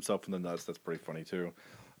and hits himself in the nuts. That's pretty funny, too.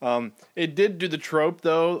 It did do the trope,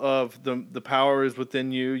 though, of the power is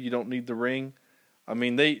within you. You don't need the ring. I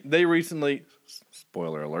mean, they recently,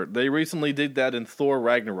 spoiler alert, they recently did that in Thor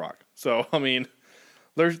Ragnarok. So, I mean,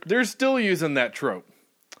 they're still using that trope.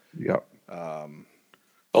 Yep.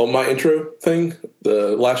 My intro thing,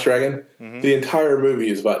 The Last Dragon, the entire movie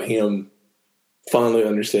is about him finally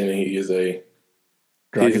understanding he is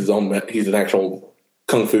he's an actual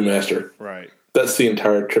kung fu master. Right. That's the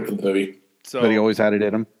entire trip of the movie. But he always had it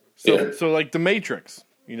in him. So like The Matrix,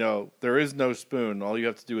 there is no spoon. All you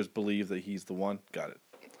have to do is believe that he's the one. Got it.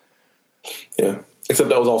 Yeah. Except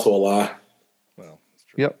that was also a lie. Well, that's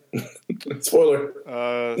true. Yep. Spoiler.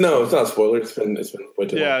 No, it's not a spoiler. It's been way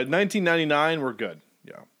too long. 1999, we're good.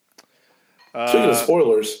 Yeah. Speaking of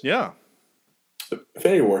spoilers. Yeah.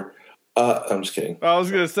 Infinity War. I'm just kidding. I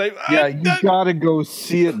was going to say. Yeah, you got to go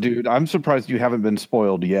see it, dude. I'm surprised you haven't been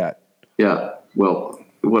spoiled yet. Yeah. Well,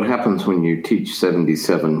 what happens when you teach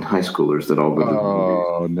 77 high schoolers that all go to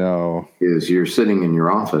Oh, no. is you're sitting in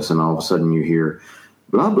your office and all of a sudden you hear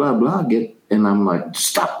blah, blah, blah, and I'm like,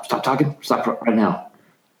 stop talking. Stop right now.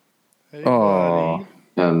 Hey, oh.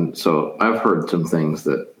 And so I've heard some things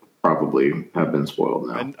that probably have been spoiled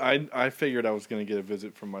now. I figured I was going to get a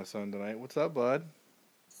visit from my son tonight. What's up, bud?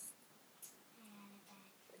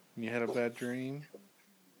 You had a bad dream?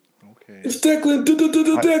 Okay. It's Declan.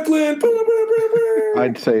 Declan.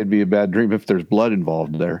 I'd say it'd be a bad dream if there's blood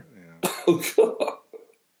involved there. Yeah. Oh, God.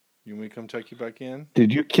 You want me to come check you back in?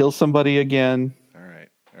 Did you kill somebody again? All right.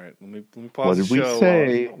 Let me pause What the did we show.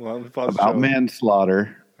 say Let me pause about the show.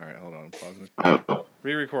 manslaughter? All right, hold on. Pause.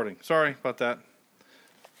 Re-recording. Sorry about that.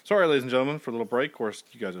 Sorry, ladies and gentlemen, for a little break. Of course,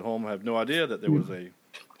 you guys at home have no idea that there was a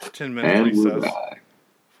 10-minute recess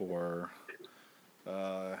for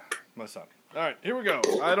my son. All right, here we go.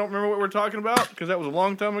 I don't remember what we're talking about because that was a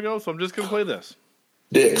long time ago, so I'm just going to play this.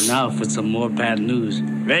 Dicks. Now for some more bad news.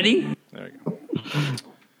 Ready? There you go.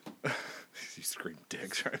 You scream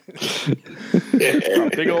dicks, right?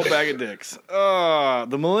 Big old bag of dicks.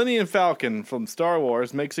 The Millennium Falcon from Star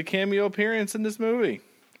Wars makes a cameo appearance in this movie.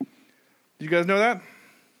 You guys know that?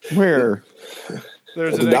 Where?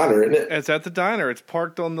 There's at the diner, isn't it? It's at the diner. It's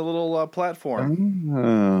parked on the little platform.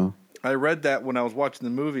 Oh. I read that when I was watching the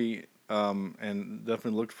movie, and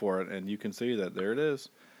definitely looked for it, and you can see that there it is.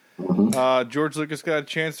 George Lucas got a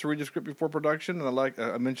chance to read the script before production, and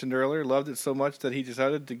I mentioned earlier, loved it so much that he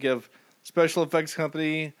decided to give special effects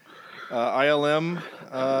company ILM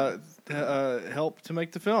help to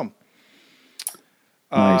make the film.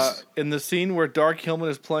 Nice. In the scene where Dark Hillman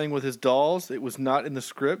is playing with his dolls, it was not in the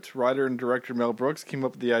script. Writer and director Mel Brooks came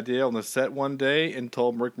up with the idea on the set one day and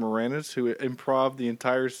told Rick Moranis, who improv the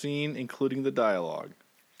entire scene, including the dialogue.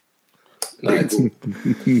 Nice. Did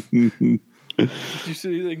you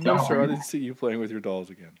see anything? No, sir. I didn't see you playing with your dolls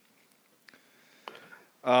again.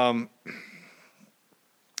 In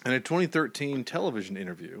a 2013 television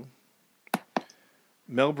interview,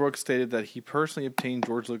 Mel Brooks stated that he personally obtained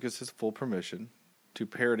George Lucas's full permission to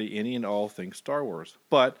parody any and all things Star Wars,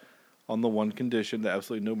 but on the one condition that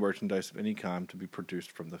absolutely no merchandise of any kind to be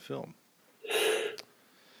produced from the film.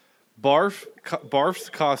 Barf's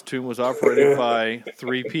costume was operated by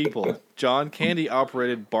 3 people. John Candy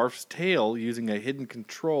operated Barf's tail using a hidden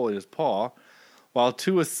control in his paw, while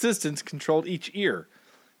 2 assistants controlled each ear.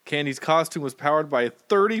 Candy's costume was powered by a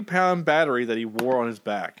 30-pound battery that he wore on his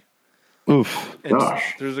back. Oof. And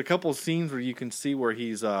there's a couple of scenes where you can see where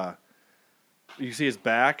he's... you see his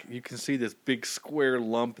back. You can see this big square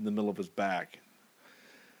lump in the middle of his back.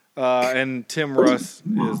 And Tim Russ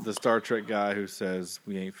is the Star Trek guy who says,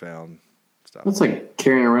 we ain't found stuff. That's like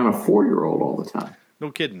carrying around a 4-year-old all the time.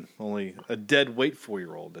 No kidding. Only a dead weight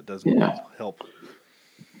 4-year-old that doesn't help.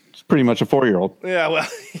 It's pretty much a 4-year-old. Yeah,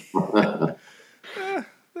 well.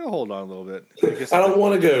 They'll hold on a little bit. I don't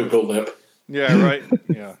want to go limp. Yeah, right.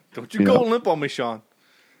 Yeah. Don't you go limp on me, Sean.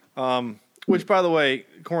 Which, by the way,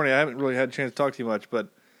 Corny, I haven't really had a chance to talk to you much, but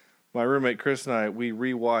my roommate Chris and I, we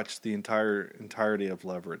rewatched the entirety of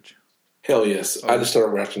Leverage. Hell yes. I just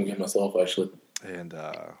started watching it myself, actually. And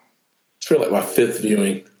it's for like my 5th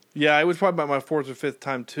viewing. Yeah, it was probably about my 4th or 5th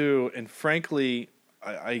time too. And frankly,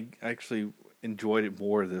 I actually enjoyed it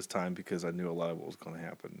more this time because I knew a lot of what was going to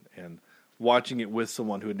happen. And watching it with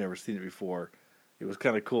someone who had never seen it before, it was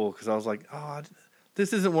kind of cool because I was like, oh,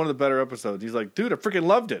 this isn't one of the better episodes. He's like, dude, I freaking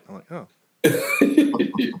loved it. I'm like, oh.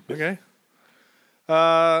 Okay.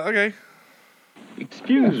 Okay.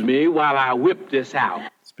 Excuse me while I whip this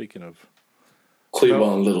out. Speaking of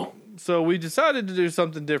Cleavon Little. So we decided to do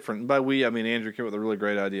something different. By we, I mean Andrew came up with a really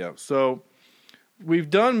great idea. So we've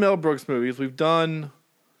done Mel Brooks movies. We've done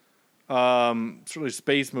certainly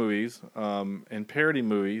space movies and parody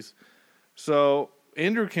movies. So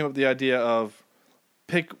Andrew came up with the idea of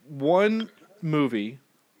pick one movie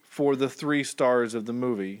for the 3 stars of the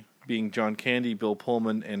movie, being John Candy, Bill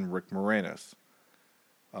Pullman, and Rick Moranis.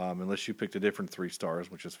 Unless you picked a different 3 stars,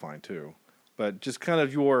 which is fine too. But just kind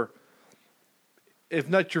of your, if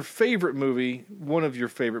not your favorite movie, one of your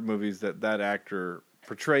favorite movies that actor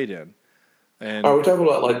portrayed in. And are we talking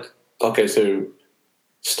about like, okay, so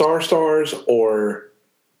stars or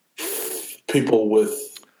people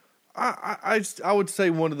with? I would say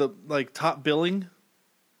one of the like top billing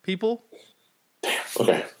people.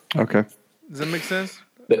 Okay. Okay. Does that make sense?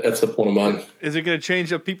 That's the point of mine. Is it going to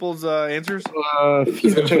change up people's answers?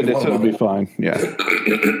 It'll be fine. Yeah.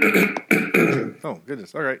 Oh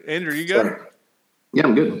goodness! All right, Andrew, you good? Yeah,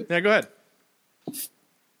 I'm good. Yeah, go ahead.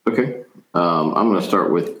 Okay. I'm going to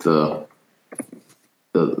start with the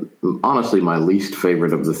honestly my least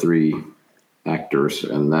favorite of the 3 actors,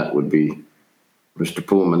 and that would be Mr.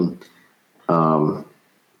 Pullman.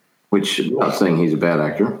 Which I'm not saying he's a bad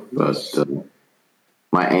actor, but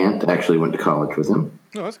my aunt actually went to college with him.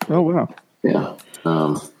 Oh, that's cool. Oh, wow. Yeah.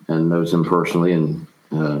 And knows him personally and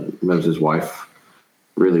knows his wife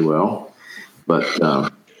really well. But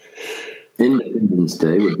Independence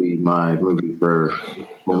Day would be my movie for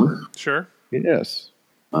Pullman. Sure. Yes.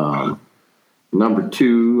 Number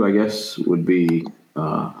 2, I guess, would be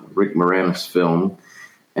Rick Moranis' film.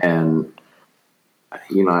 And,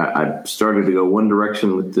 you know, I started to go one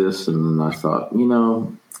direction with this, and then I thought, you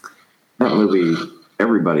know, that movie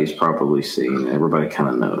everybody's probably seen. Everybody kind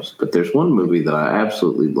of knows. But there's one movie that I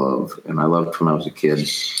absolutely love, and I loved when I was a kid.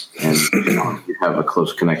 And you have a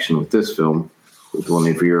close connection with this film with one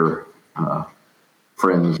of your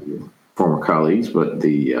friends, former colleagues, but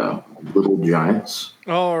the Little Giants.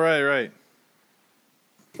 Oh, right.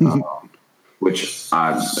 Which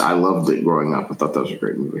I loved it growing up. I thought that was a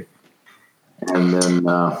great movie. And then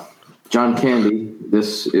John Candy,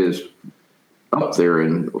 this is up there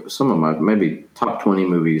in some of my maybe top 20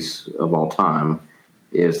 movies of all time,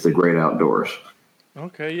 is The Great Outdoors.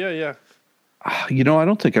 Okay, yeah. You know, I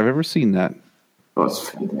don't think I've ever seen that. Oh, it's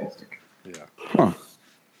fantastic. Yeah. Huh.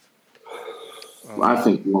 I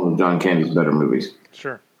think one of John Candy's better movies.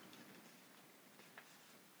 Sure.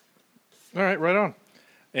 All right on.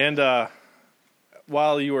 And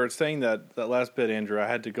while you were saying that last bit, Andrew, I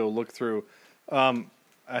had to go look through.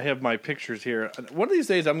 I have my pictures here. One of these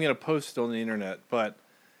days I'm going to post it on the internet, but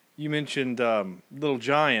you mentioned Little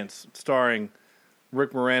Giants starring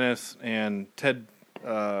Rick Moranis and Ted,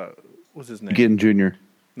 what's his name? Ginn Jr.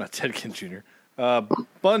 Not Ted Ginn Jr.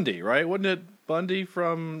 Bundy, right? Wasn't it Bundy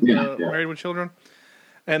from Married with Children?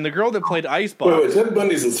 And the girl that played Icebox. Wait, Ted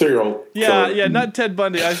Bundy's a serial. Yeah, not Ted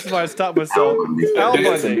Bundy. That's why I stopped myself. Al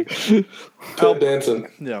Bundy. Ted Danson.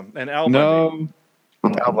 Yeah, and Al Bundy.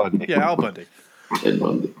 Al Bundy. Yeah, Al Bundy. Ted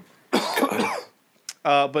Bundy.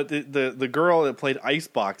 But the girl that played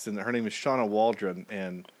Icebox in her name is Shauna Waldron,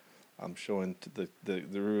 and I'm showing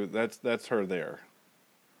that's her there.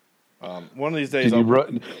 One of these days,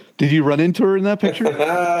 did you run into her in that picture?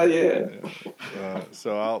 Yeah.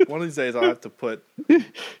 So one of these days I'll have to put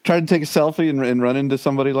try to take a selfie and run into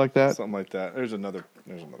somebody like that. Something like that. There's another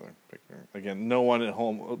picture. Again, no one at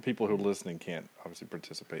home, people who are listening can't obviously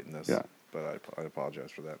participate in this. Yeah. But I apologize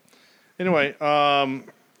for that. Anyway,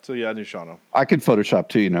 so yeah, I knew Shauna. I could Photoshop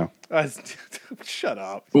too, you know. Shut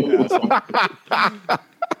up. You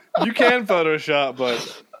can Photoshop,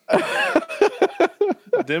 but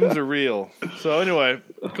dims are real. So anyway,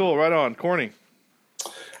 cool. Right on. Corny.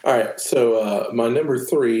 All right. So my number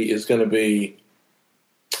 3 is going to be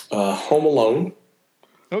Home Alone.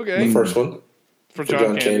 Okay. The first one. For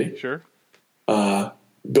John Candy. Sure.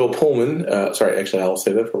 Bill Pullman. Sorry, actually, I'll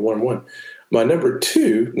say that for 1-1. My number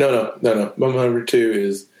 2. No. My number 2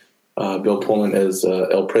 is Bill Pullman as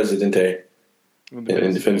El Presidente in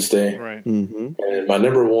Independence Day. Right. Mm-hmm. And my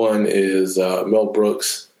number 1 is Mel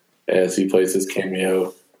Brooks as he plays his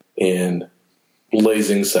cameo in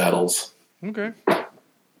Blazing Saddles. Okay.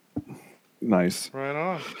 Nice. Right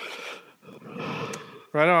on.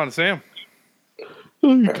 Right on, Sam.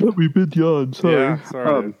 Oh, you cut me mid-yawn. Sorry. Yeah,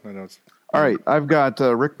 sorry. Dude. I know it's... All right, I've got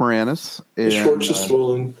Rick Moranis Schwartz is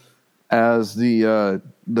swollen. As the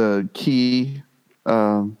key,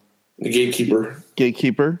 the gatekeeper.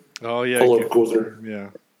 Gatekeeper. Oh yeah, yeah.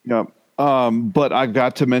 Yep. But I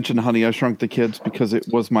got to mention Honey, I Shrunk the Kids because it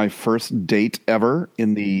was my first date ever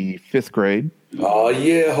in the 5th grade. Oh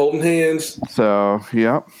yeah, holding hands. So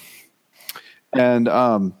yeah.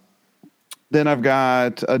 And then I've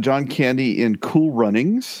got John Candy in Cool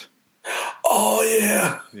Runnings. Oh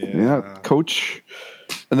yeah. Yeah, Coach.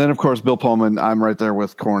 And then of course Bill Pullman. I'm right there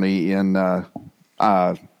with Corny in I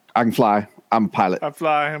Can Fly. I'm a pilot. I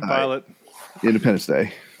fly. I'm pilot. Independence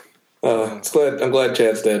Day. I'm glad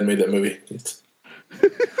Chad's dad made that movie.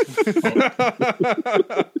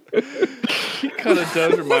 He kind of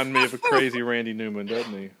does remind me of a crazy Randy Newman,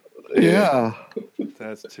 doesn't he? Yeah.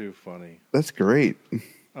 That's too funny. That's great.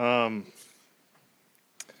 Sorry.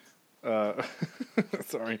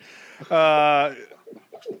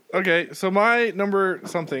 Okay, so my number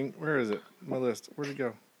something. Where is it? My list. Where'd it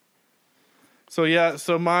go?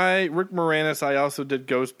 So my Rick Moranis. I also did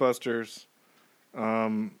Ghostbusters.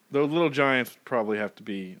 The Little Giants would probably have to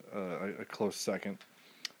be a close second.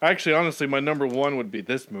 Actually, honestly, my number one would be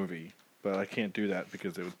this movie, but I can't do that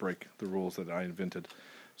because it would break the rules that I invented.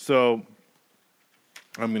 So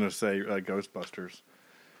I'm going to say Ghostbusters.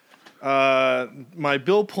 My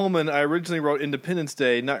Bill Pullman, I originally wrote Independence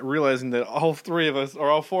Day, not realizing that all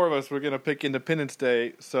four of us were going to pick Independence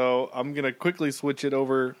Day. So I'm going to quickly switch it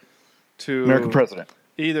over to American President.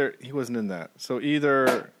 Either he wasn't in that. So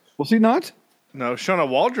either was he not? No, Shauna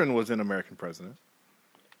Waldron was in American President.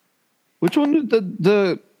 Which one?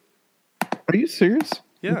 The Are you serious?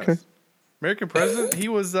 Yes. Okay. American President. He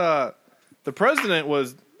was the president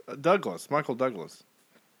was Michael Douglas.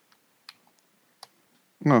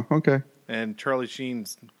 Oh, okay. And Charlie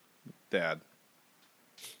Sheen's dad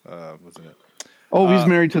was in it. Oh, he's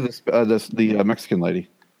married to the Mexican lady.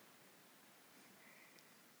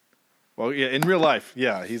 Well, yeah, in real life,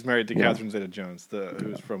 yeah, he's married to Catherine Zeta-Jones,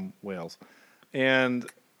 who's from Wales. And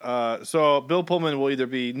so Bill Pullman will either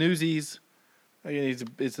be Newsies. Again,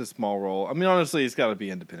 it's a small role. I mean, honestly, it's got to be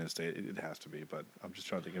Independence Day. It has to be, but I'm just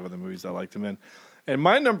trying to think of other movies I liked him in. And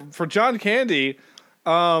my number for John Candy,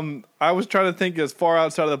 I was trying to think as far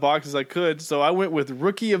outside of the box as I could, so I went with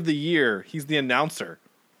Rookie of the Year. He's the announcer.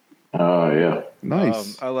 Oh, yeah.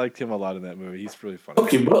 Nice. I liked him a lot in that movie. He's really funny.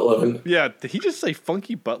 Funky butt loving. Yeah, did he just say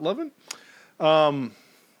funky butt loving? I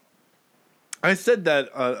said that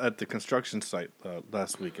at the construction site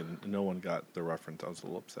last week, and no one got the reference. I was a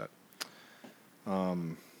little upset.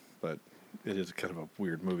 But it is kind of a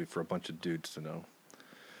weird movie for a bunch of dudes to know.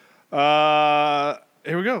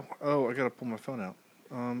 Here we go. Oh, I got to pull my phone out.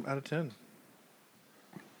 Out of 10.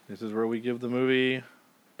 This is where we give the movie.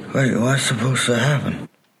 Wait, what's supposed to happen?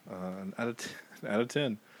 Out of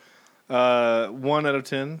 10. 1 out of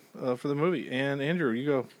 10 for the movie. And Andrew, you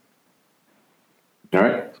go. All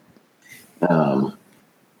right.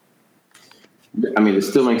 I mean, it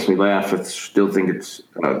still makes me laugh. I still think it's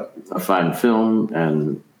a fine film,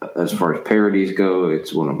 and as far as parodies go,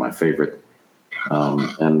 it's one of my favorite.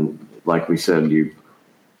 And like we said, you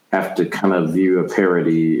have to kind of view a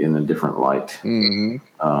parody in a different light.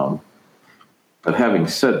 Mm-hmm. But having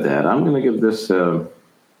said that, I'm going to give this.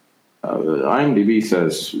 IMDb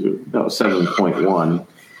says 7.1,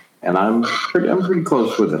 and I'm pretty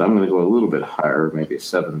close with it. I'm going to go a little bit higher, maybe a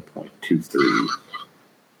 7.23.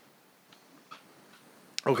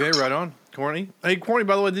 Okay, right on. Corny. Hey, Corny,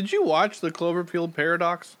 by the way, did you watch the Cloverfield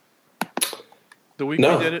Paradox? The week we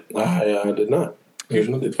did it? I did not.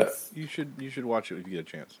 You should watch it if you get a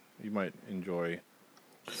chance. You might enjoy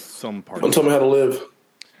some part. Don't tell me how to live.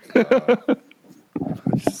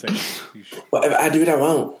 I'm just saying. Well, if I do it, I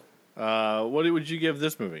won't. What would you give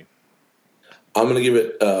this movie? I'm going to give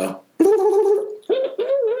it out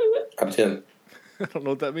of 10. I don't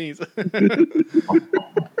know what that means.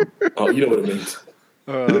 Oh, you know what it means.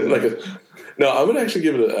 No, I'm going to actually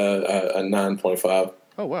give it a 9.5.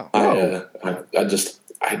 Oh, wow.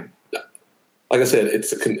 Like I said,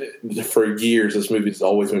 for years, this movie has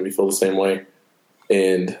always made me feel the same way.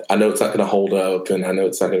 And I know it's not going to hold up, and I know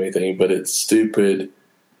it's not going to be anything, but it's stupid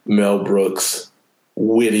Mel Brooks,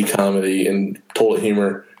 witty comedy, and toilet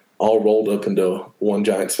humor all rolled up into one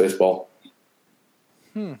giant space ball.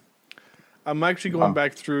 I'm actually going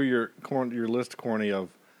back through your list, Corny, of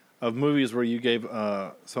movies where you gave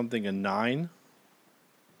something a 9.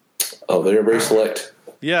 Oh, they're very select.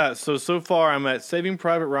 Yeah, so far I'm at Saving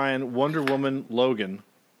Private Ryan, Wonder Woman, Logan.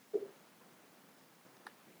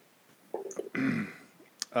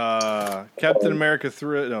 Captain America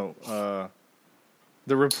 3. No,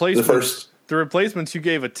 the replacements. The replacements. You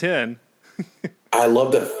gave a 10. I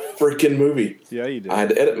love that freaking movie. Yeah, you did. I had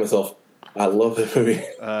to edit myself. I love that movie.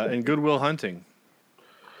 And Good Will Hunting.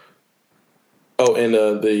 Oh, and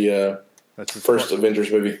the first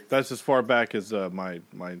Avengers movie. That's as far back as my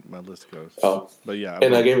list goes. Oh, but yeah,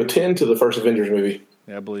 I gave a 10 to the first Avengers movie.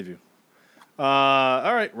 Yeah, I believe you.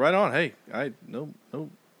 All right, right on. Hey, no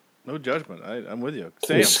judgment. I'm with you.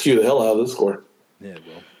 Sam. You skew the hell out of this score. Yeah,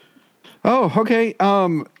 well. Oh, okay.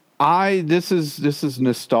 This is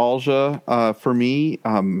nostalgia for me.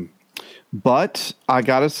 But I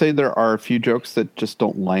gotta say there are a few jokes that just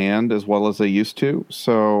don't land as well as they used to.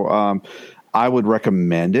 So I would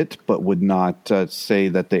recommend it, but would not say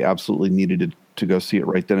that they absolutely needed to go see it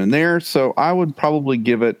right then and there. So I would probably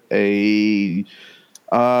give it a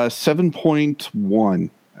 7.1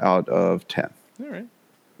 out of 10. All right.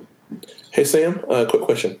 Hey Sam, quick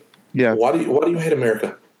question. Yeah. Why do you hate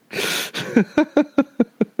America?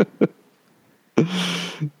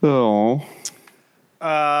 Oh.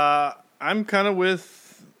 I'm kind of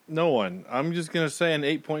with no one. I'm just gonna say an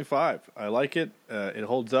 8.5. I like it. It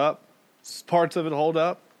holds up. Parts of it hold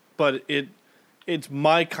up, but it's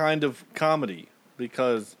my kind of comedy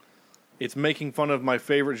because it's making fun of my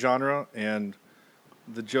favorite genre, and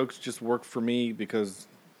the jokes just work for me because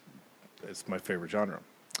it's my favorite genre.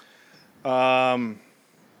 So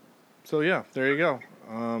yeah, there you go.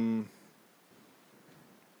 I'm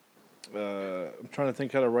trying to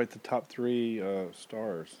think how to write the top 3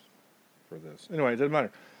 stars for this. Anyway, it doesn't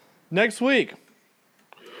matter. Next week,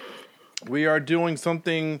 we are doing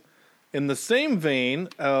something in the same vein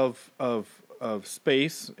of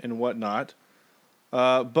space and whatnot,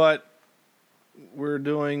 but we're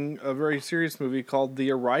doing a very serious movie called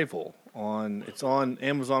The Arrival. It's on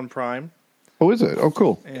Amazon Prime. Oh, is it? Oh,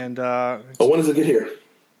 cool. And when does it get here?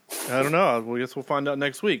 I don't know. I guess we'll find out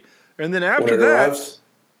next week. And then After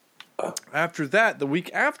that, the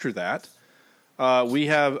week after that, we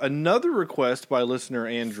have another request by listener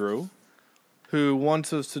Andrew, who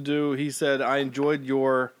wants us to do. He said, "I enjoyed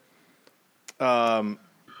your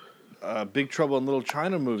Big Trouble in Little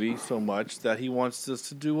China movie so much that he wants us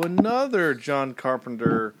to do another John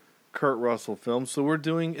Carpenter, Kurt Russell film. So we're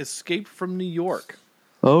doing Escape from New York."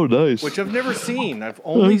 Oh, nice. Which I've never seen. I've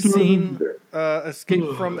only seen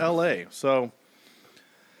Escape from L.A. So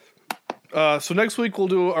next week we'll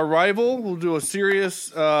do Arrival. We'll do a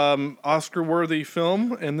serious Oscar-worthy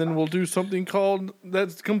film, and then we'll do something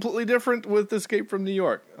that's completely different with Escape from New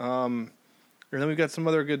York. And then we've got some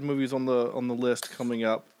other good movies on the list coming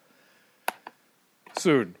up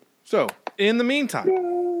soon. So in the meantime,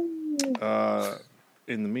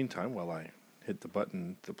 while I hit the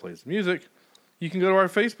button that plays the music, you can go to our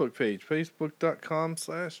Facebook page,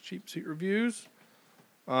 facebook.com/cheapseatreviews.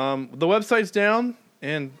 The website's down,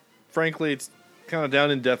 and frankly, it's kind of down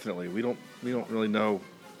indefinitely. We don't really know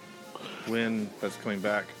when that's coming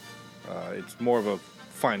back. It's more of a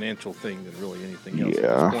financial thing than really anything else at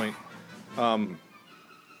this point. I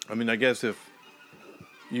mean, I guess if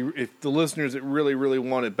the listeners that really, really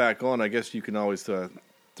want it back on, I guess you can always throw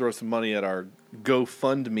some money at our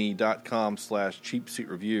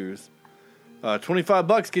GoFundMe.com/cheapseatreviews.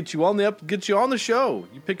 $25 gets you on the show.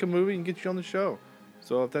 You pick a movie and get you on the show.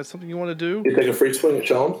 So if that's something you want to do, you take a free swing at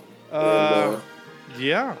Sean.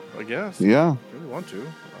 Yeah, I guess. Yeah, I really want to.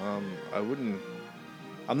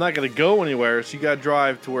 I'm not going to go anywhere. So you got to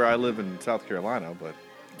drive to where I live in South Carolina. But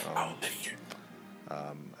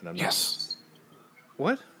and I'm yes.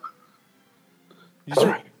 What?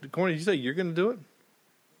 Corny, you say you're going to do it?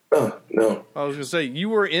 No. I was going to say, you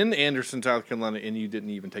were in Anderson, South Carolina, and you didn't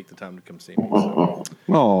even take the time to come see me. Oh.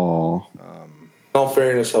 In all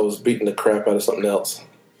fairness, I was beating the crap out of something else.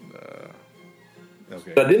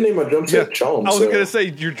 Okay. But I didn't name my drum set Sean. I was going to say,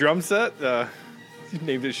 your drum set? You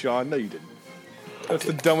named it Sean? No, you didn't. That's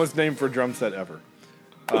the dumbest name for a drum set ever.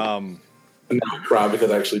 No, I cried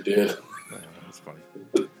because I actually did. That's funny.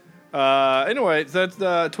 Anyway, that's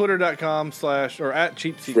twitter.com/ or at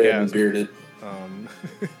cheapseatcast. Red and bearded.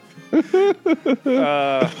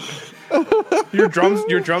 Your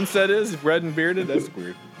drum set is red and bearded? That's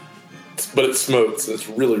weird. But it smokes. It's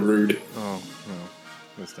really rude. Oh, no.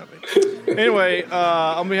 That's not me. Anyway,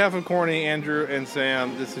 on behalf of Corny, Andrew, and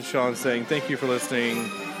Sam, this is Sean saying thank you for listening,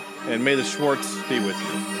 and may the Schwartz be with you.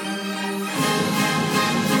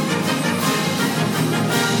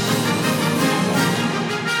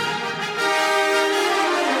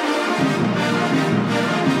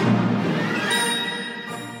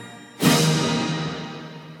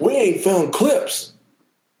 We ain't found clips.